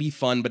can be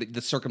fun, but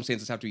the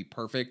circumstances have to be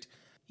perfect.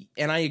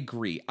 And I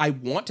agree. I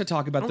want to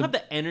talk about I don't have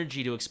the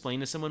energy to explain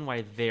to someone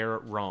why they're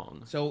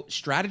wrong. So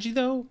strategy,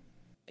 though,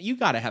 you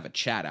got to have a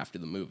chat after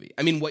the movie.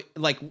 I mean, what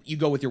like you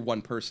go with your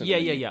one person.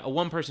 Yeah. A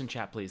one-person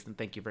chat, please. Then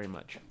thank you very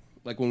much.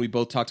 Like when we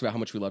both talked about how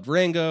much we loved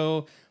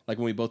Rango. Like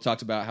when we both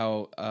talked about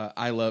how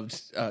I loved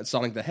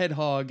Sonic the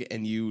Hedgehog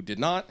and you did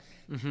not.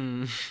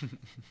 Mm-hmm.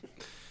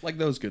 Like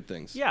those good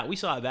things. Yeah, we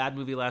saw a bad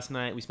movie last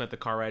night. We spent the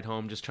car ride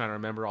home just trying to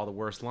remember all the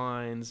worst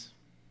lines.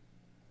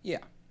 Yeah.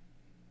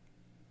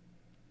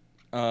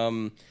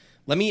 I'm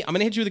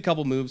gonna hit you with a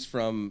couple moves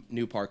from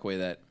New Parkway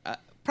that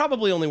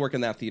probably only work in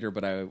that theater,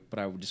 but I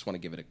just want to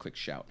give it a quick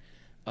shout.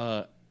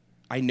 I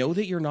know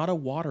that you're not a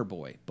water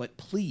boy, but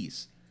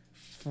please,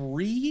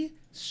 free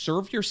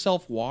serve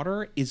yourself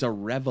water is a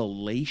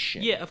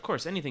revelation. Yeah, of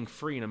course, anything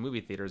free in a movie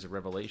theater is a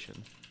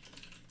revelation.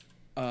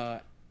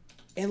 And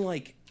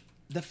like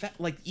the fact,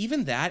 like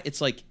even that,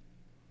 it's like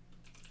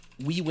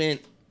we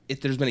went.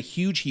 There's been a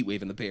huge heat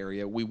wave in the Bay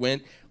Area. We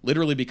went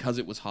literally because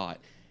it was hot.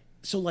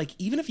 So, like,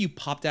 even if you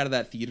popped out of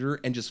that theater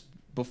and just,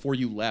 before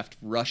you left,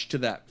 rushed to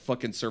that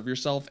fucking serve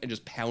yourself and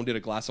just pounded a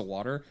glass of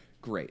water,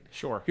 great.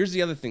 Sure. Here's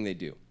the other thing they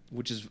do,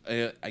 which is,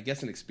 I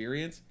guess, an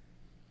experience.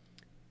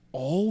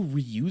 All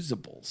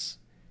reusables.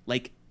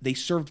 Like, they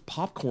served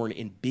popcorn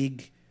in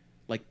big,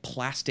 like,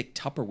 plastic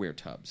Tupperware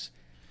tubs.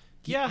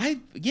 Yeah.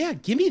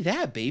 Give me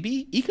that,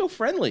 baby.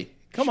 Eco-friendly.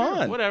 Come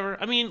on. Whatever.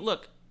 I mean,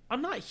 look,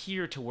 I'm not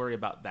here to worry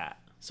about that.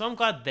 So I'm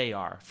glad they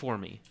are for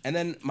me. And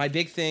then my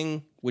big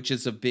thing, which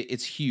is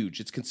it's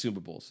huge, it's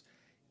consumables.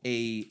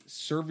 A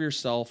serve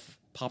yourself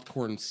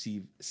popcorn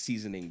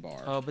seasoning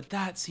bar. Oh, but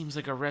that seems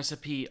like a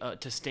recipe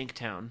to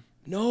Stinktown.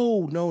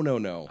 No.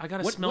 I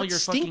gotta smell your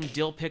fucking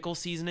dill pickle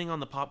seasoning on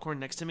the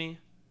popcorn next to me?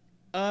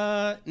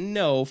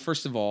 No.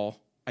 First of all,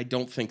 I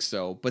don't think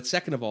so. But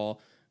second of all,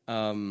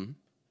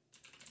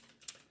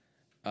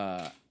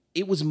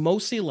 it was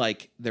mostly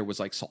like there was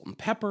like salt and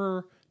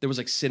pepper. There was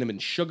like cinnamon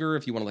sugar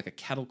if you wanted like a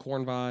kettle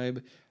corn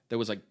vibe. There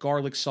was like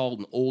garlic salt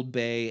and Old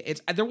Bay.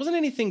 There wasn't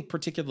anything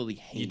particularly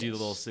heinous. You do the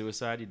little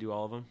suicide? You do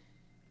all of them?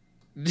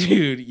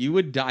 Dude, you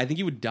would die. I think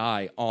you would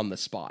die on the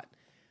spot.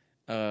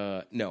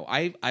 No,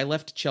 I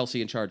left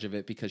Chelsea in charge of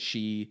it because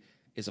she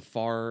is a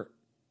far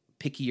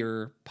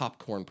pickier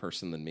popcorn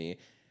person than me.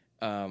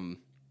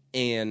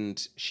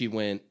 And she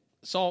went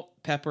salt,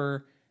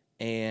 pepper,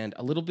 and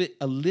a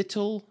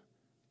little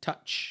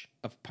touch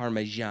of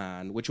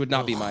Parmesan, which would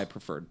not be my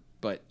preferred.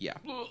 But yeah.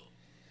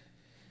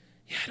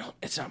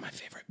 It's not my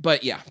favorite.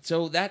 But yeah,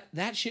 so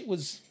that shit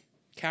was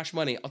cash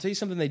money. I'll tell you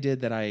something they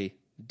did that I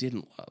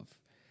didn't love.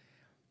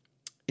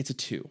 It's a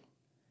 2.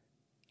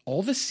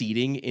 All the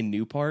seating in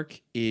New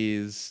Parkway.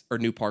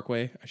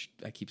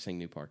 I keep saying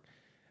New Park.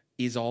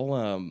 Is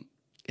all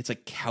it's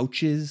like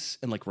couches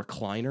and like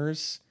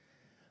recliners.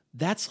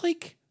 That's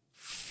like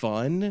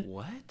fun.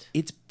 What?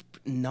 It's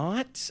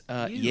not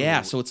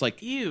yeah, so it's like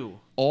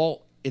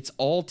it's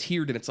all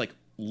tiered and it's like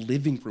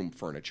living room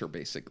furniture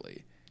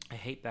basically. I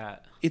hate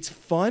that. It's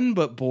fun,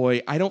 but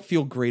boy, I don't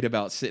feel great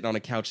about sitting on a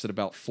couch that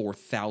about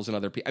 4,000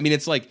 other people. I mean,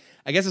 it's like,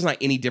 I guess it's not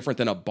any different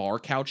than a bar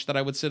couch that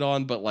I would sit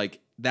on, but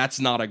like, that's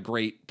not a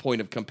great point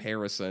of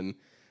comparison.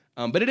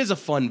 But it is a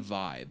fun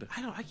vibe.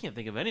 I can't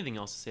think of anything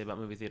else to say about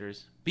movie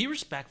theaters. Be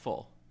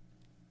respectful.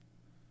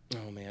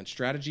 Oh man,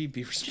 strategy,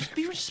 be respectful. Just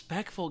be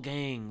respectful,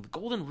 gang. The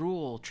golden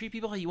rule. Treat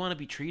people how you want to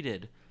be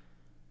treated.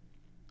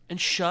 And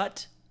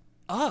shut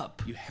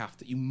up.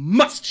 You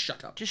must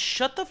shut up. Just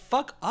shut the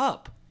fuck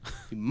up.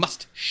 You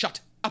must shut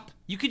up.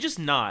 You could just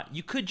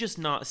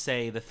not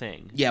say the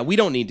thing. Yeah, we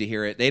don't need to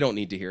hear it. They don't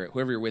need to hear it.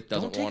 Whoever you're with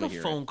doesn't want to hear it. Don't take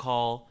a phone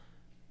call.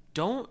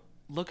 Don't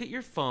look at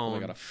your phone. Oh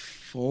my god, a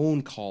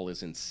phone call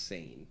is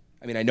insane.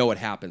 I mean, I know it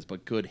happens,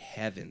 but good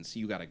heavens,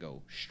 you got to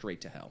go straight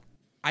to hell.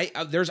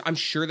 I'm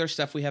sure there's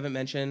stuff we haven't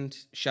mentioned.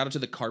 Shout out to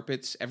the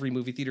carpets. Every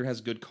movie theater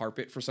has good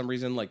carpet for some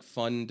reason, like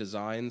fun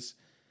designs.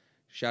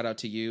 Shout out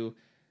to you.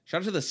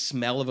 Shout out to the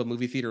smell of a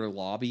movie theater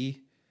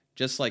lobby.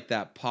 Just like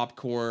that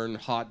popcorn,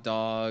 hot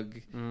dog,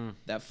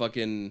 that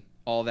fucking,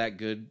 all that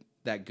good,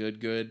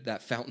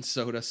 that fountain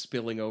soda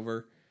spilling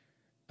over.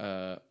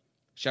 Shout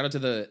out to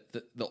the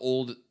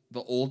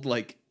old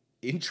like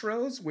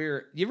intros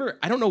where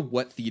I don't know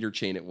what theater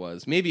chain it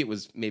was. Maybe it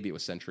was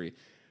Century,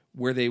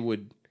 where they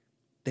would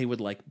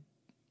like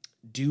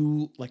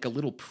do like a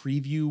little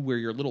preview where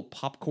your little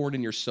popcorn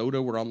and your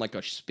soda were on like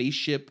a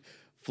spaceship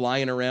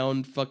flying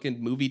around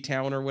fucking movie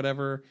town or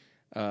whatever.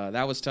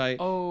 That was tight.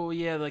 Oh,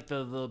 yeah, like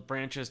the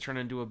branches turn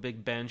into a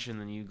big bench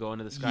and then you go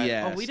into the sky.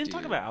 Yes, we didn't dude.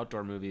 talk about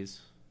outdoor movies.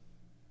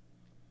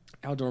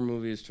 Outdoor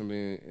movies to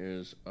me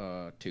is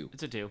 2.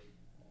 It's a 2.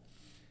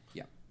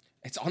 Yeah.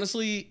 It's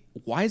honestly,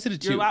 why is it a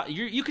 2?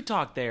 You could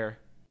talk there.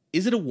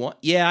 Is it a 1?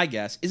 Yeah, I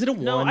guess. Is it a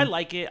 1? No, I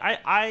like it.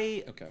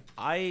 Okay.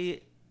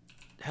 I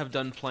have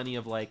done plenty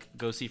of like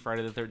go see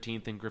Friday the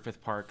 13th and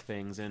Griffith Park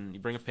things, and you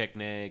bring a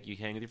picnic, you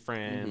hang with your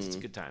friends. It's a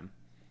good time.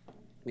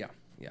 Yeah.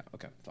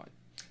 Okay, fine.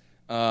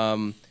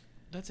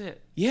 That's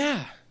it.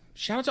 Yeah.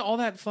 Shout out to all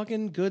that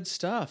fucking good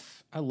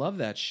stuff. I love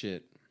that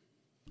shit.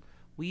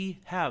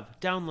 We have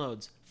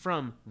downloads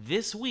from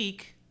this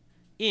week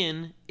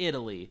in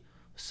Italy.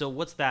 So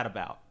what's that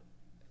about?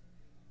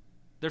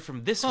 They're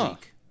from this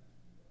week.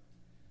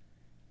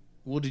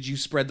 Well, did you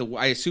spread the...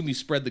 I assume you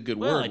spread the good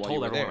word I while told you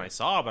were everyone there. I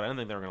saw, but I didn't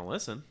think they were going to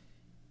listen.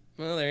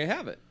 Well, there you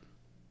have it.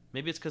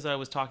 Maybe it's because I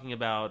was talking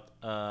about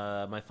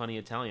my funny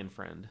Italian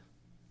friend.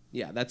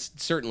 Yeah, that's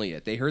certainly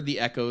it. They heard the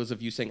echoes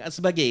of you saying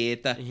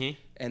spaghetti,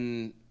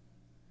 and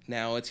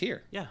now it's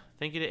here. Yeah,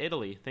 thank you to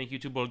Italy. Thank you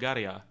to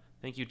Bulgaria.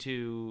 Thank you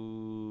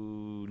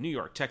to New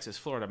York, Texas,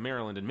 Florida,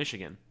 Maryland, and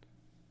Michigan.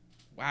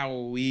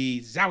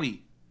 Wowie zowie.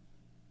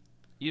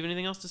 You have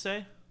anything else to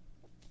say?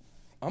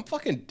 I'm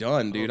fucking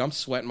done, dude. I'm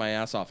sweating my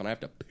ass off, and I have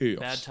to piss.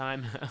 Bad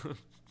time.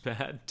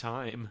 Bad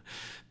time,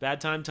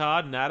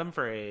 Todd and Adam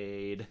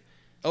Frade.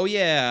 Oh,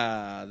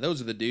 yeah. Those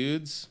are the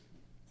dudes.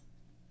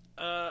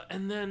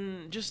 And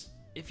then just,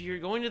 if you're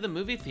going to the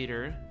movie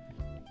theater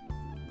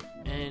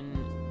and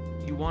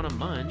you want a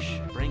munch,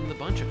 bring the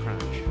Bunch of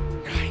Crunch.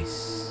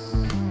 Nice.